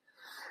 And,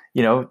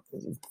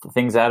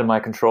 things out of my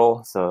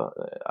control. So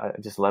I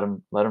just let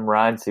them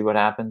ride, see what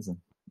happens, and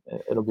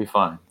it'll be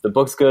fun. If the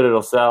book's good,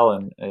 it'll sell,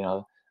 and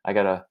I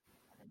gotta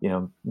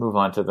move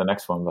on to the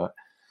next one. But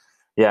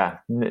yeah,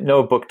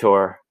 no book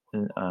tour,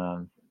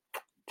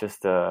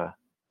 just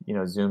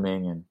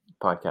Zooming and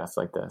podcasts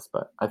like this.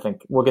 But I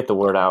think we'll get the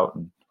word out,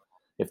 and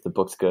if the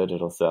book's good,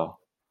 it'll sell.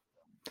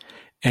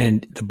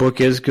 And the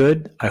book is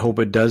good. I hope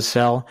it does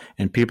sell,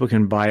 and people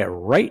can buy it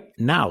right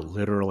now,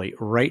 literally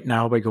right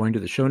now, by going to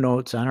the show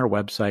notes on our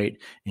website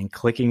and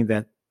clicking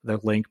the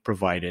link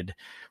provided.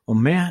 Well,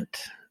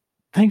 Matt,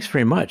 thanks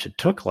very much. It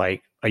took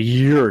like a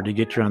year to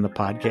get you on the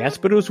podcast,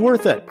 but it was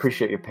worth it.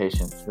 Appreciate your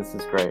patience. This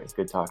is great. It's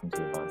good talking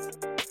to you, Buzz.